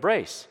got to wear the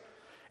brace.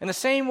 In the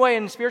same way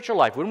in spiritual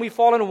life, when we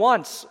fall in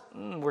once,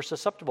 we're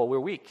susceptible, we're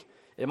weak.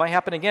 It might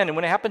happen again. And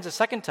when it happens a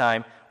second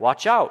time,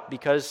 watch out,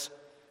 because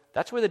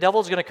that's where the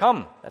devil's going to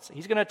come.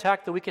 He's going to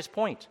attack the weakest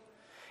point.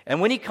 And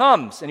when he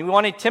comes, and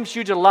when he tempts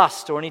you to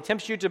lust, or when he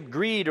tempts you to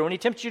greed, or when he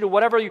tempts you to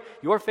whatever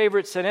your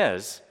favorite sin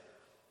is,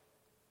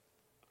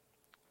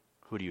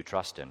 who do you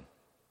trust in?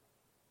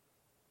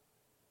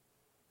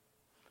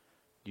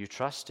 Do you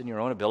trust in your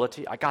own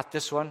ability? I got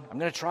this one. I'm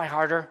going to try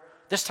harder.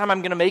 This time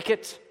I'm going to make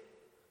it.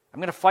 I'm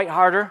going to fight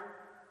harder.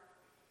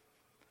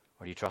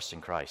 Or do you trust in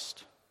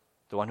Christ,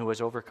 the one who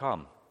has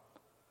overcome,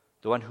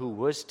 the one who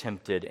was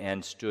tempted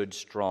and stood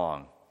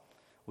strong?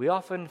 We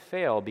often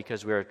fail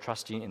because we are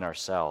trusting in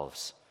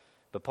ourselves.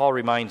 But Paul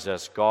reminds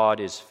us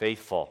God is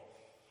faithful.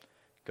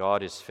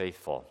 God is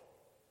faithful.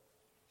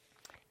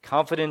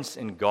 Confidence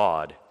in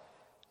God,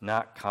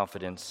 not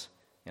confidence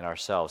in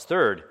ourselves.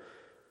 Third,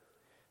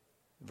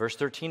 verse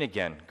 13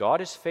 again.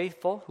 God is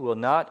faithful, who will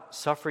not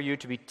suffer you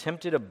to be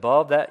tempted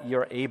above that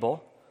you're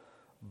able,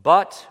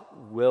 but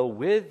will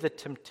with the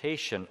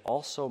temptation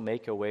also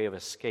make a way of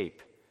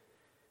escape,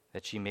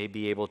 that ye may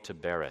be able to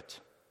bear it,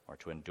 or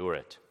to endure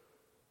it.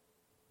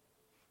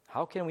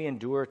 How can we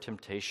endure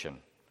temptation?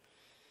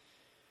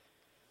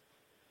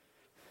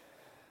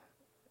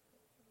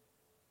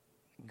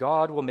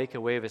 God will make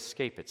a way of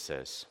escape, it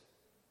says.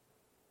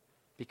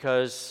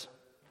 Because,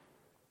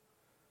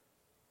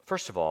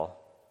 first of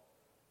all,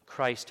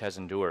 Christ has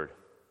endured.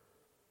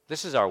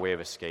 This is our way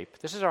of escape.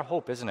 This is our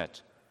hope, isn't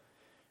it?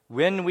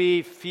 When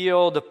we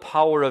feel the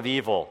power of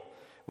evil,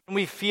 when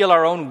we feel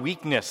our own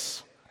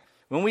weakness,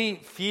 when we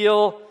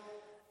feel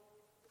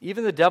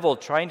even the devil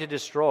trying to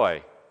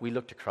destroy, we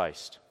look to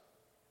Christ.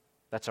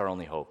 That's our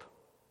only hope.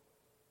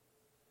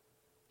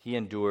 He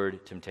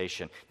endured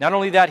temptation. Not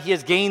only that, he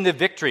has gained the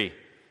victory.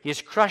 He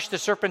has crushed the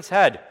serpent's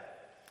head.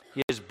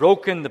 He has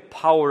broken the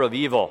power of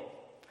evil.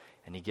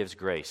 And he gives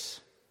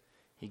grace.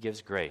 He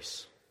gives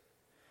grace.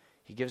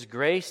 He gives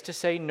grace to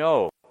say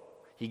no.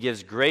 He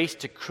gives grace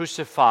to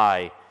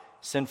crucify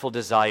sinful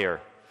desire.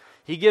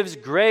 He gives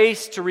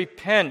grace to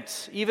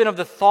repent, even of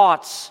the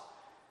thoughts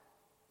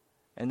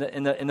and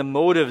the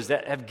motives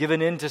that have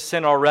given in to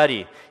sin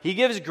already. He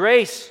gives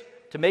grace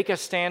to make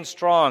us stand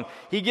strong.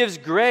 He gives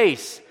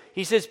grace.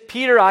 He says,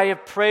 Peter, I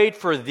have prayed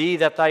for thee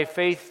that thy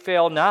faith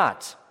fail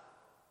not.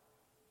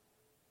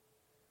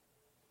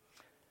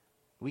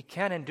 We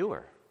can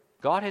endure.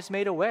 God has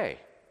made a way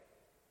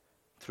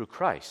through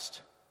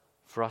Christ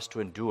for us to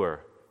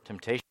endure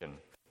temptation.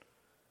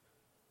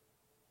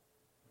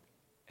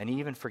 And he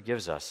even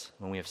forgives us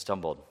when we have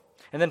stumbled.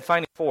 And then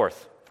finally,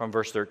 fourth, from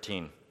verse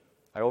 13.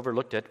 I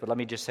overlooked it, but let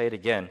me just say it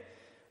again.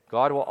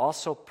 God will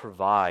also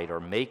provide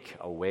or make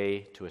a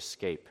way to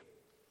escape.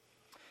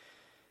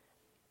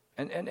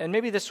 And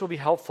maybe this will be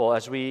helpful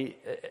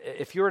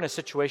if you're in a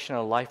situation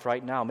in life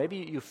right now, maybe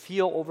you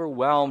feel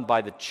overwhelmed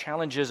by the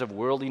challenges of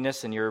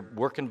worldliness in your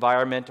work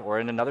environment or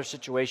in another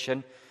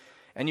situation,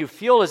 and you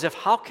feel as if,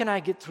 how can I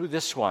get through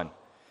this one?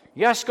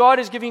 Yes, God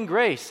is giving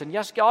grace, and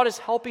yes, God is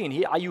helping.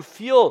 You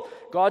feel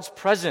God's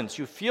presence.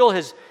 You feel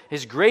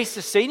His grace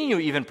sustaining you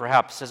even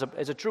perhaps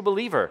as a true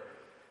believer.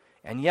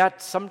 And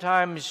yet,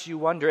 sometimes you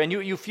wonder, and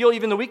you feel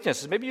even the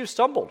weaknesses. Maybe you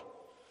stumbled.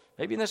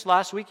 Maybe in this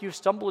last week you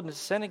stumbled into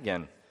sin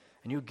again,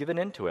 and you've given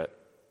into it.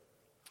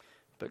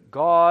 But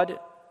God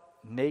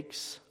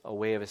makes a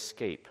way of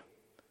escape.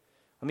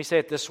 Let me say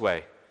it this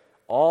way.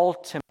 All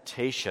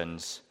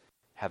temptations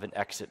have an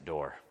exit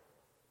door.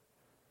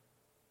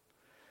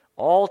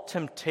 All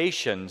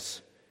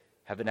temptations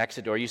have an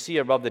exit door. You see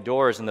above the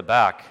doors in the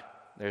back,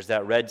 there's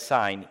that red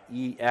sign,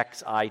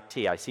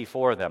 EXIT. I see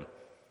 4 of them.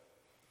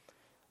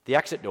 The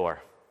exit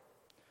door.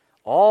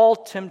 All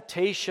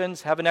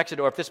temptations have an exit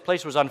door. If this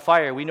place was on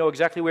fire, we know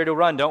exactly where to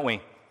run, don't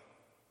we?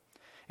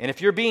 And if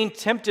you're being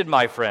tempted,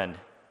 my friend,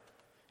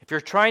 if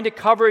you're trying to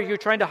cover it, you're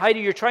trying to hide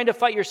it, you're trying to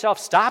fight yourself,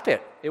 stop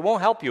it. It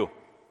won't help you.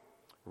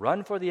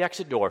 Run for the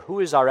exit door.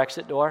 Who is our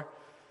exit door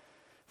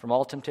from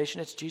all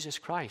temptation? It's Jesus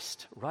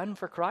Christ. Run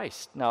for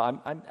Christ.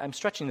 Now, I'm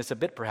stretching this a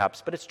bit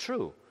perhaps, but it's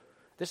true.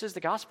 This is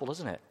the gospel,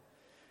 isn't it?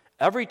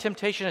 Every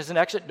temptation is an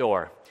exit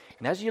door.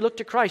 And as you look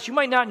to Christ, you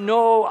might not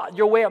know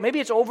your way out. Maybe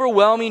it's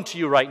overwhelming to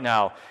you right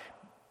now.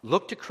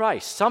 Look to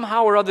Christ.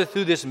 Somehow or other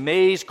through this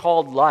maze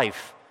called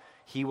life,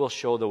 He will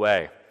show the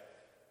way.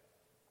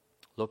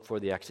 Look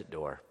for the exit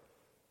door.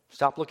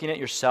 Stop looking at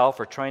yourself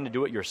or trying to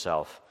do it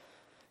yourself.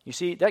 You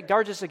see, that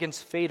guards us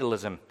against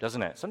fatalism,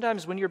 doesn't it?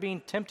 Sometimes when you're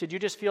being tempted, you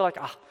just feel like,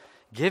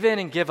 give in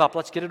and give up.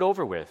 Let's get it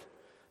over with.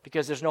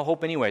 Because there's no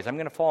hope anyways. I'm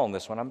going to fall on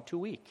this one. I'm too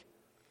weak.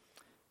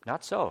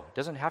 Not so. It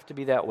doesn't have to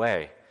be that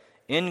way.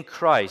 In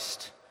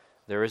Christ,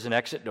 there is an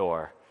exit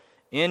door.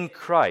 In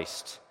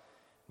Christ,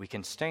 we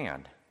can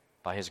stand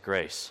by His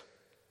grace.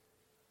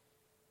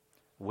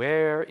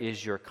 Where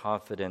is your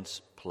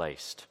confidence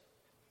placed?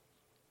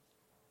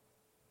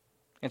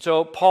 And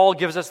so Paul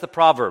gives us the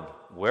proverb,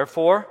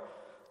 wherefore,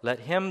 let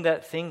him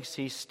that thinks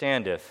he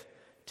standeth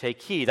take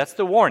heed. That's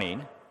the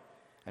warning.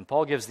 And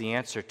Paul gives the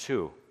answer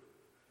too.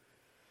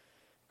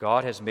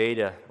 God has made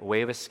a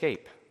way of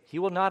escape. He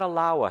will not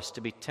allow us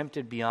to be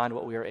tempted beyond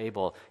what we are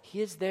able.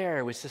 He is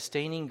there with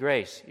sustaining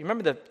grace. You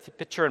remember the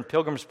picture in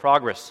Pilgrim's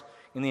Progress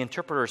in the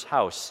interpreter's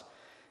house.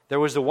 There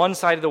was the one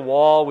side of the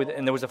wall,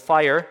 and there was a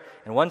fire,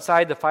 and one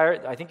side the fire,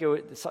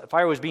 the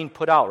fire was being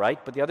put out, right?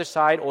 But the other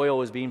side, oil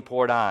was being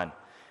poured on.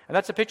 And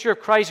that's a picture of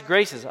Christ's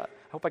graces. I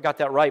hope I got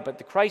that right, but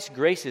the Christ's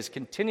graces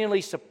continually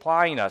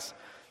supplying us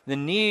the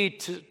need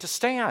to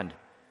stand,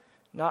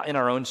 not in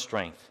our own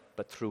strength,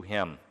 but through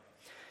Him.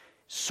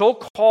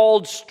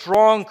 So-called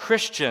strong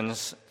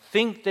Christians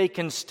think they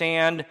can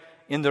stand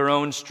in their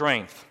own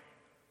strength.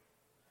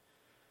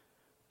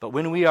 But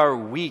when we are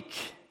weak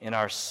in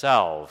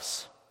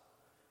ourselves,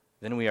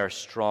 then we are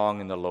strong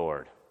in the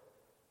Lord.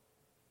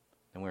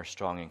 Then we are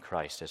strong in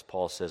Christ, as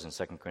Paul says in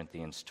 2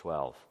 Corinthians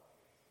 12.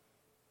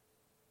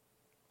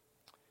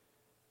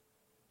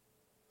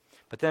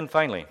 But then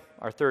finally,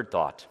 our third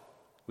thought.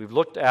 We've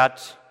looked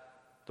at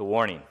the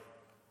warning.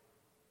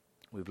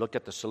 We've looked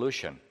at the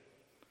solution.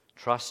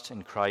 Trust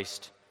in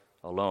Christ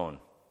alone.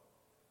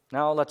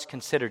 Now let's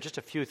consider just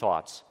a few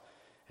thoughts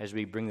as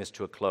we bring this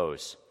to a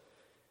close.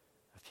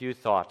 A few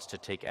thoughts to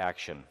take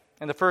action.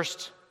 And the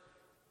first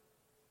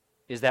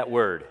is that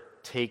word,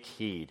 take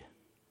heed.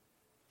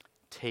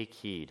 Take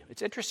heed.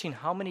 It's interesting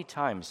how many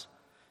times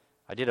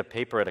I did a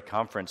paper at a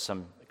conference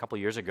a couple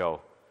years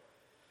ago,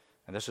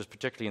 and this was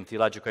particularly in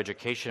theological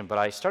education, but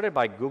I started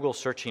by Google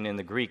searching in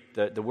the Greek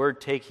the word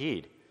take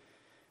heed,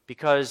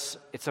 because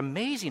it's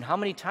amazing how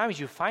many times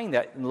you find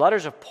that in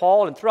letters of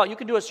Paul and throughout. You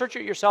can do a search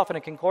it yourself in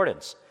a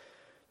concordance.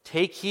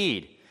 Take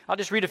heed. I'll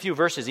just read a few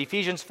verses.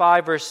 Ephesians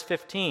 5, verse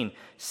 15.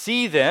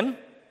 See then,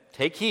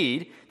 take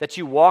heed, that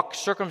you walk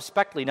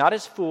circumspectly, not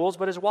as fools,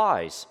 but as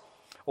wise.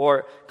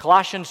 Or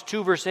Colossians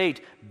 2, verse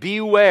 8.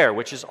 Beware,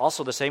 which is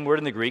also the same word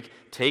in the Greek.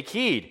 Take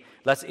heed,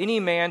 lest any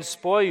man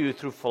spoil you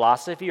through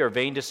philosophy or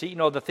vain deceit. You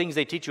know, the things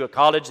they teach you at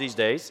college these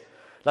days.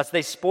 Lest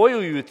they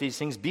spoil you with these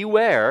things.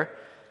 Beware,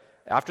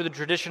 after the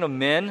tradition of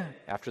men,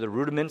 after the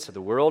rudiments of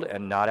the world,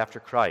 and not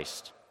after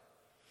Christ.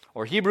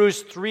 Or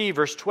Hebrews 3,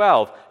 verse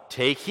 12.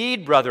 Take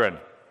heed, brethren,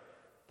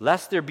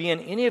 lest there be in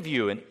any of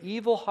you an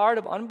evil heart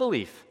of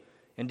unbelief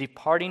in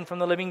departing from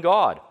the living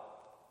God.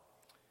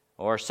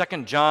 Or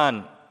 2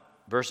 John,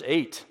 verse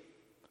 8.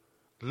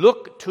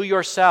 Look to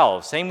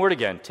yourselves, same word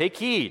again, take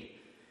heed,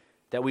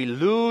 that we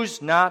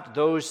lose not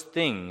those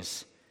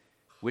things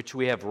which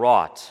we have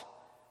wrought,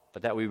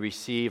 but that we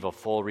receive a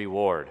full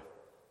reward.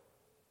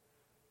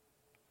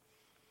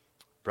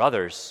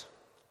 Brothers,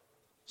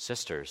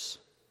 sisters,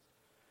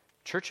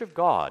 Church of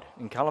God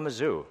in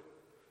Kalamazoo,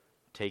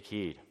 take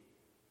heed.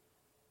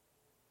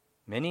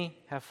 Many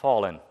have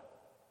fallen.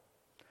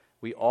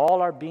 We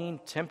all are being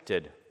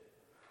tempted.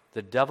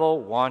 The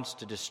devil wants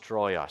to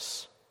destroy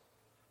us.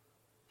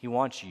 He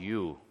wants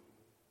you.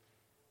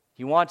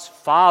 He wants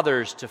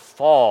fathers to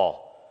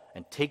fall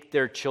and take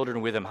their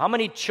children with him. How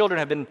many children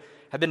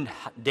have been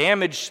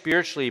damaged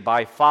spiritually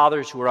by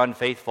fathers who are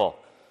unfaithful?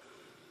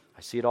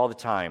 I see it all the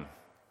time.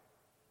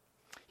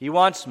 He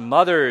wants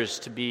mothers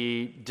to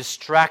be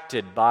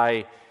distracted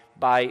by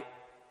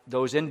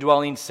those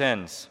indwelling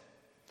sins.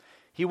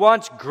 He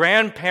wants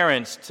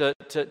grandparents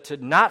to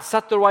not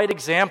set the right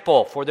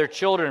example for their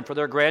children, for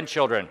their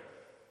grandchildren.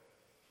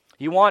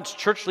 He wants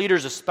church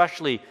leaders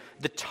especially.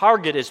 The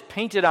target is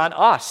painted on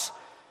us.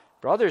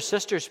 Brothers,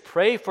 sisters,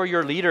 pray for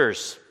your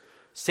leaders.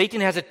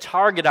 Satan has a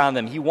target on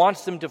them. He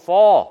wants them to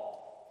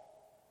fall.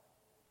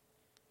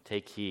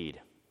 Take heed.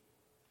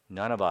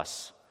 None of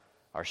us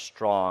are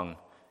strong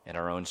in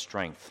our own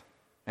strength.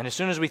 And as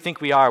soon as we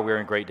think we are, we're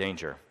in great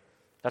danger.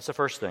 That's the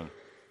first thing.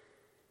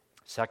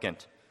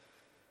 Second,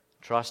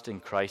 trust in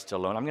Christ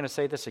alone. I'm going to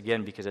say this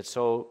again because it's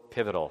so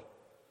pivotal.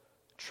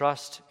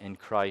 Trust in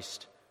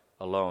Christ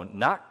alone.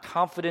 Not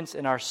confidence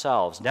in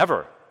ourselves.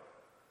 Never.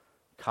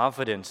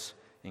 Confidence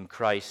in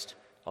Christ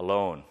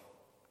alone.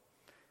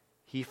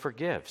 He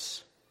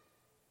forgives.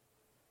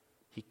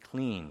 He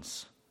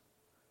cleans.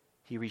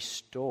 He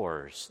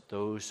restores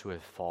those who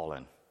have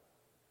fallen.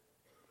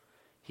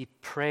 He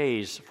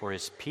prays for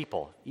his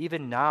people,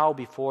 even now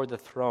before the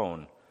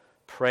throne,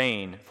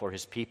 praying for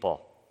his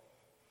people.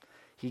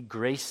 He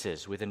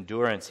graces with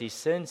endurance. He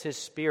sends his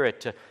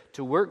Spirit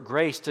to work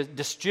grace, to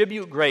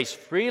distribute grace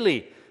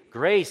freely,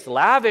 grace,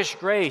 lavish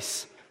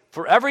grace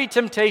for every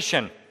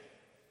temptation.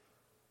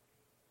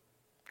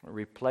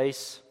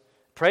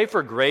 Pray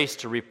for grace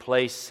to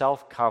replace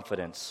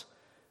self-confidence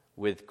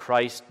with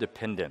Christ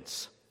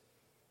dependence.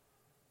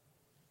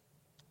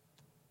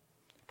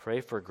 Pray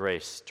for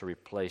grace to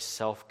replace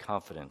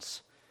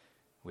self-confidence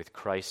with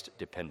Christ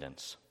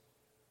dependence.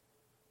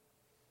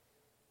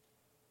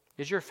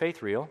 Is your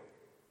faith real?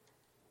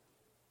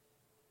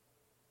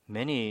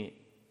 Many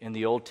in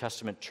the Old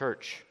Testament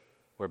church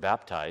were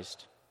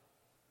baptized.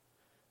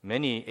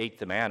 Many ate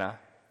the manna.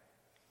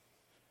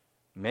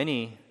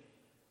 Many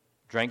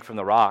drank from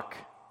the rock.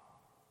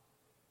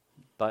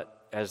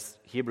 But as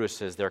Hebrews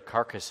says, their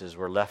carcasses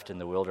were left in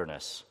the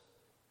wilderness.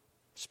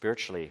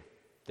 Spiritually,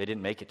 they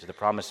didn't make it to the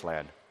promised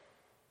land.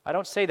 I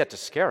don't say that to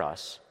scare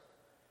us.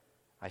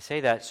 I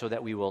say that so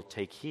that we will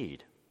take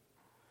heed.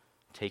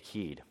 Take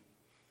heed.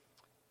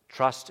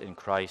 Trust in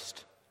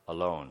Christ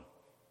alone.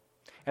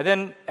 And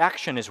then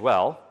action as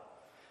well.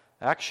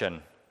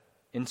 Action.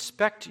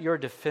 Inspect your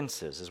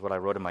defenses is what I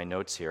wrote in my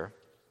notes here.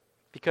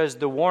 Because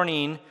the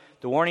warning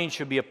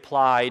should be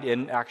applied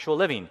in actual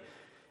living.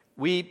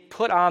 We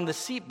put on the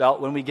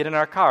seatbelt when we get in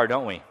our car,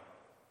 don't we?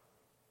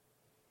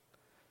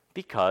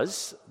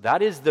 Because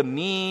that is the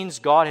means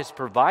God has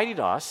provided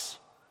us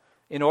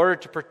in order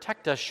to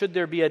protect us should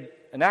there be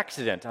an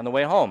accident on the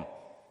way home.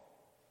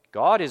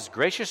 God has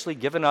graciously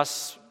given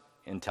us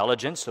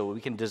intelligence so we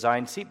can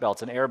design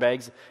seatbelts and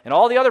airbags and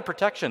all the other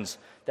protections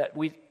that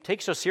we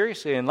take so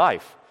seriously in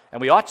life.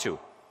 and we ought to.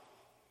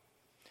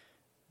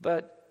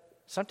 But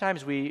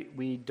sometimes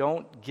we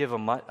don't give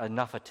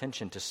enough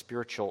attention to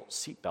spiritual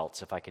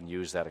seatbelts, if I can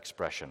use that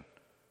expression.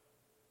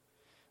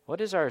 What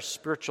is our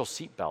spiritual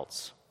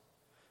seatbelts?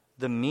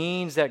 The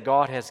means that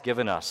God has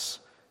given us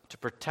to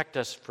protect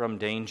us from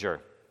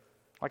danger.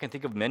 I can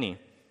think of many.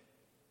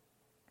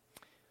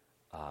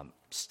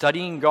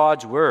 Studying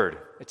God's Word.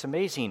 It's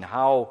amazing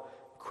how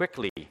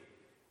quickly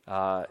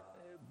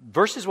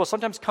verses will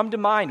sometimes come to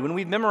mind when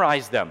we've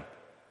memorized them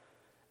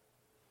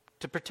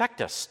to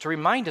protect us, to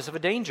remind us of a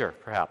danger,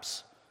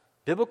 perhaps.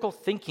 Biblical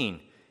thinking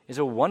is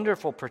a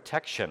wonderful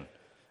protection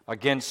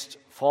against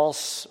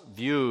false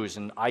views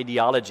and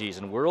ideologies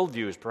and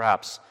worldviews,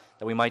 perhaps,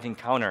 that we might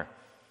encounter.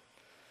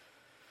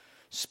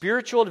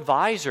 Spiritual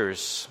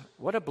advisors,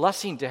 what a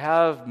blessing to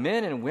have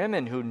men and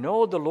women who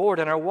know the Lord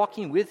and are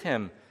walking with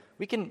Him.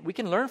 We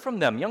can learn from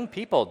them. Young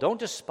people, don't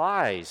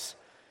despise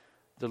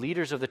the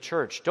leaders of the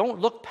church. Don't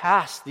look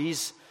past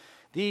these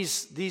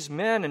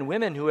men and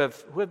women who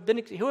have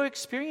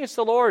experienced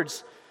the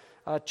Lord's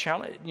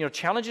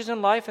challenges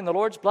in life and the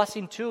Lord's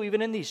blessing too,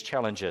 even in these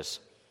challenges.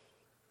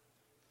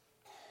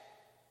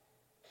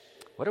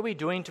 What are we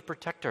doing to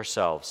protect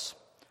ourselves?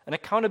 An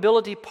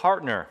accountability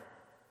partner.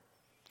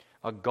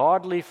 A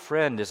godly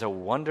friend is a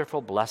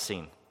wonderful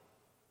blessing.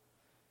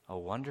 A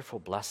wonderful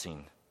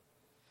blessing.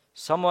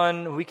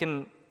 Someone we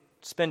can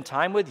spend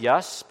time with,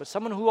 yes, but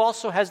someone who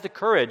also has the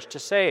courage to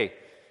say,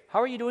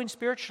 how are you doing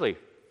spiritually?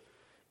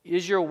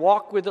 Is your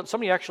walk with...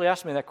 Somebody actually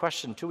asked me that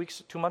question 2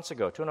 months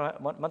ago,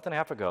 month and a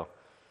half ago.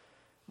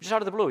 Just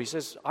out of the blue. He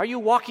says, are you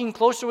walking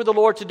closer with the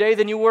Lord today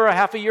than you were a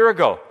half a year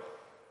ago?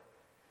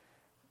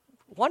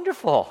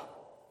 Wonderful.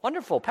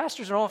 Wonderful.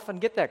 Pastors don't often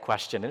get that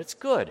question, and it's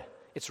good.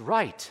 It's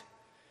right.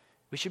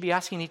 We should be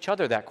asking each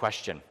other that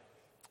question.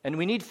 And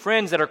we need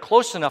friends that are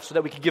close enough so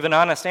that we can give an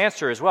honest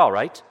answer as well,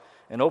 right?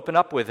 And open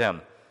up with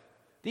them.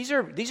 These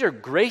are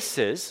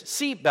graces,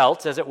 seat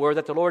belts, as it were,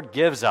 that the Lord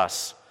gives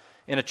us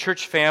in a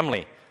church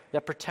family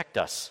that protect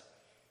us.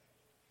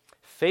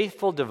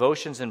 Faithful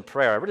devotions and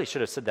prayer. I really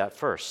should have said that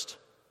first.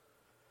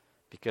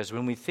 Because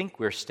when we think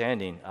we're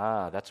standing,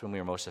 that's when we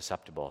are most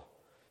susceptible.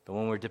 But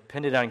when we're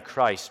dependent on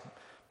Christ,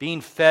 being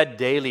fed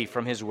daily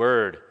from His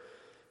Word,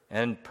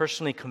 and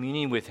personally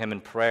communing with Him in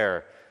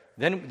prayer,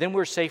 then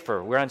we're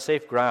safer. We're on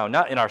safe ground,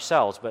 not in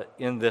ourselves, but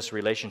in this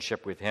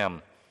relationship with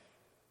Him.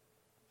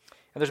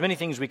 And there's many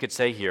things we could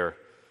say here.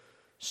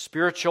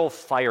 Spiritual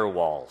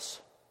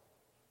firewalls,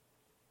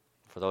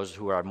 for those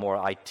who are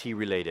more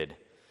IT-related,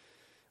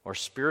 or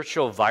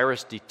spiritual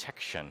virus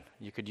detection.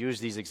 You could use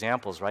these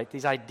examples, right?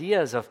 These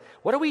ideas of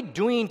what are we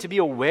doing to be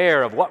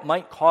aware of what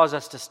might cause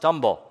us to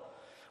stumble?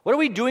 What are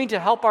we doing to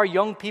help our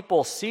young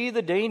people see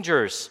the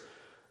dangers,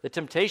 the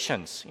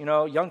temptations?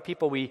 Young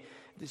people,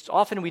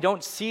 often we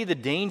don't see the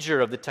danger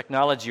of the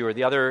technology or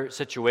the other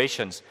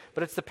situations,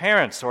 but it's the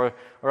parents or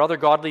other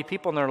godly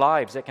people in their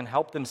lives that can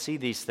help them see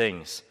these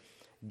things.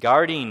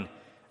 Guarding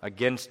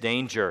against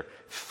danger,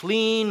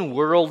 fleeing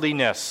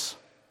worldliness,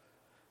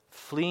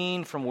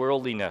 fleeing from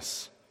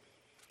worldliness,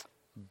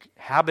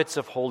 habits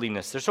of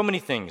holiness. There's so many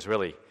things,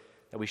 really,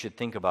 that we should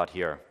think about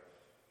here.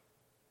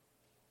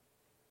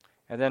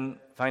 And then,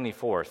 finally,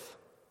 fourth,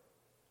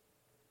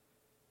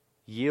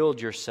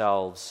 yield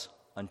yourselves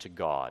unto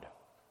God.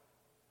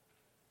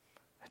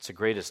 It's the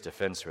greatest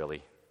defense,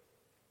 really.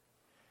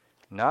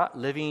 Not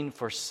living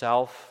for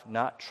self,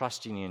 not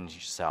trusting in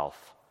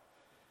yourself,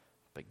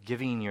 but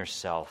giving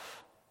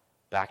yourself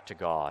back to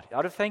God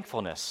out of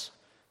thankfulness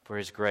for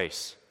His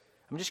grace.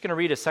 I'm just going to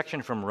read a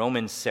section from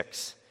Romans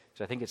 6,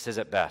 because I think it says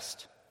it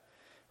best.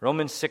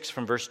 Romans 6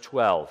 from verse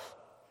 12.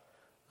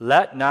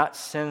 Let not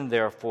sin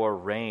therefore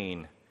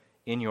reign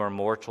in your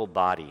mortal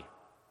body,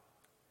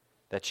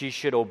 that ye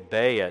should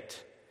obey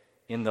it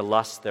in the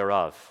lust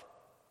thereof.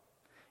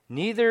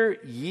 Neither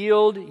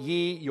yield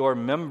ye your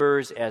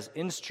members as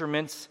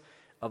instruments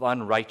of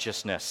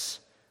unrighteousness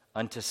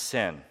unto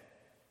sin.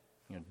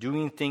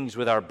 Doing things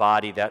with our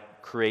body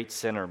that creates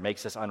sin or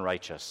makes us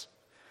unrighteous.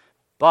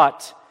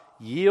 But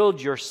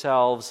yield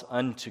yourselves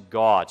unto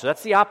God. So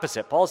that's the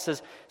opposite. Paul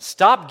says,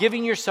 stop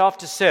giving yourself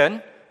to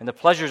sin and the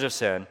pleasures of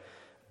sin,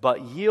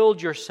 but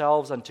yield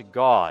yourselves unto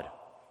God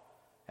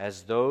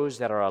as those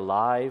that are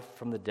alive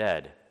from the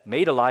dead,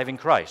 made alive in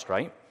Christ,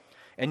 right?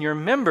 And your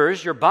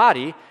members, your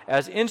body,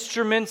 as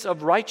instruments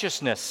of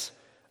righteousness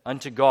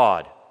unto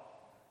God.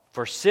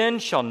 For sin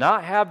shall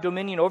not have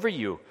dominion over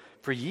you,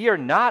 for ye are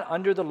not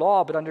under the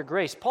law, but under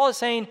grace. Paul is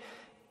saying,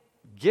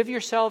 give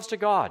yourselves to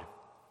God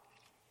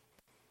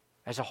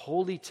as a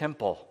holy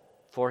temple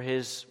for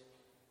His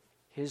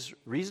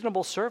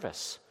reasonable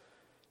service,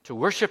 to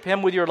worship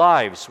Him with your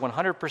lives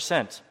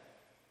 100%.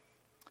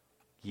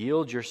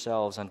 Yield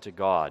yourselves unto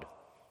God.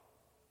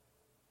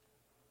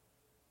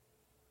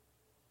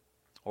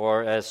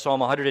 Or as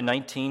Psalm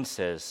 119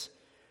 says,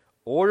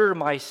 order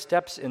my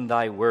steps in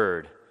thy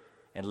word,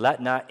 and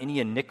let not any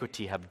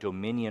iniquity have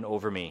dominion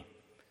over me.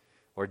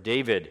 Or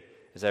David,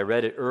 as I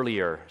read it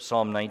earlier,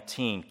 Psalm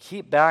 19,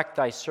 keep back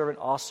thy servant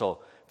also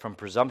from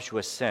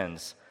presumptuous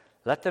sins.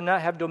 Let them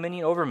not have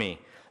dominion over me.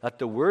 Let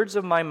the words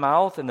of my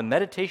mouth and the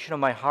meditation of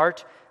my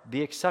heart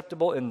be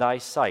acceptable in thy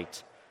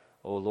sight,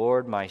 O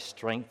Lord, my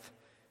strength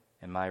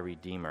and my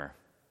Redeemer.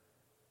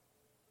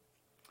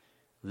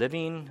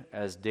 Living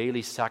as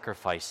daily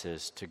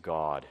sacrifices to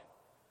God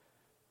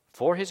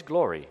for his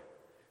glory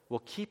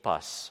will keep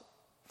us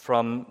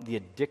from the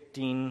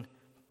addicting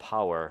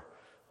power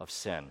of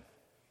sin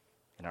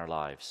in our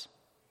lives.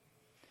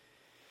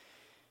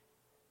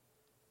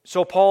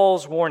 So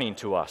Paul's warning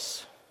to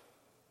us,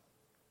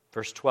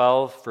 verse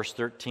 12, verse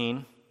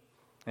 13,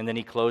 and then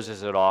he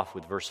closes it off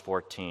with verse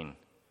 14.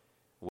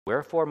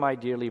 Wherefore, my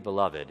dearly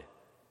beloved,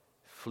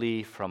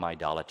 flee from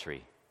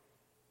idolatry.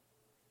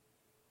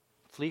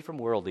 Flee from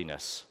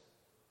worldliness.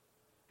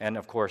 And,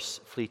 of course,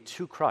 flee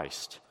to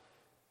Christ,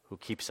 who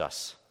keeps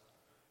us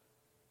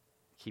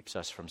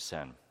from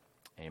sin.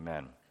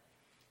 Amen.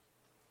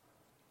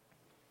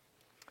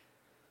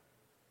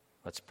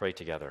 Let's pray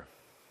together.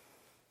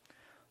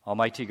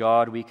 Almighty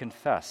God, we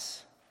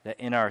confess that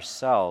in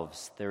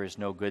ourselves there is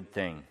no good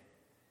thing.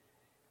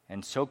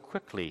 And so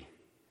quickly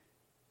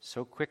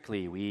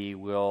we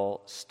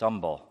will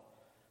stumble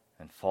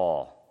and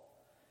fall.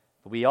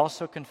 But we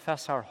also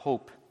confess our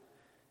hope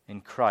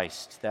in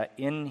Christ, that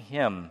in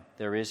him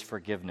there is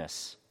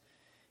forgiveness.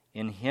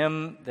 In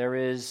him there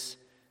is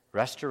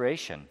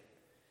restoration.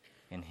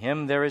 In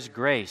him there is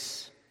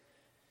grace.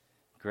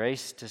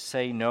 Grace to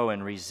say no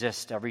and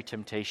resist every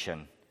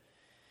temptation.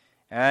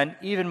 And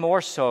even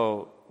more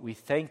so, we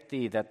thank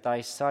thee that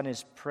thy Son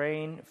is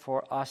praying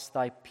for us,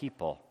 thy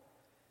people.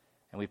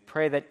 And we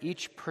pray that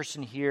each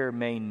person here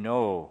may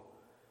know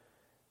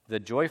the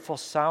joyful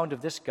sound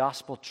of this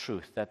gospel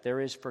truth, that there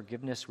is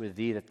forgiveness with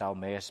thee, that thou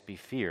mayest be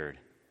feared.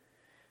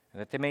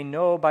 And that they may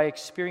know by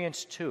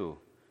experience too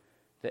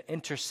the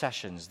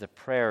intercessions, the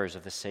prayers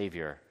of the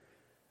Savior.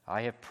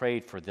 I have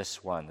prayed for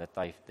this one, that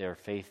their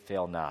faith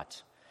fail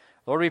not.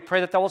 Lord, we pray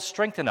that thou wilt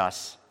strengthen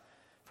us,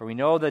 for we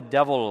know the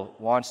devil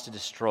wants to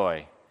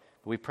destroy.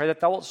 But we pray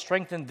that thou wilt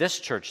strengthen this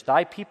church,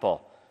 thy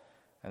people,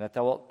 and that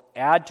thou wilt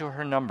add to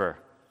her number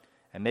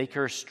and make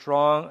her a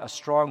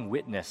strong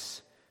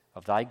witness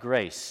of thy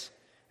grace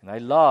and thy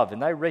love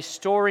and thy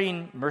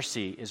restoring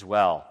mercy as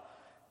well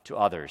to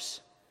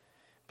others.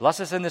 Bless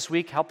us in this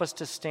week. Help us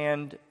to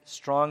stand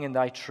strong in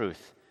thy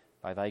truth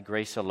by thy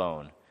grace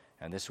alone.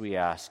 And this we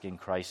ask in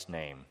Christ's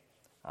name.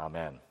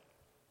 Amen.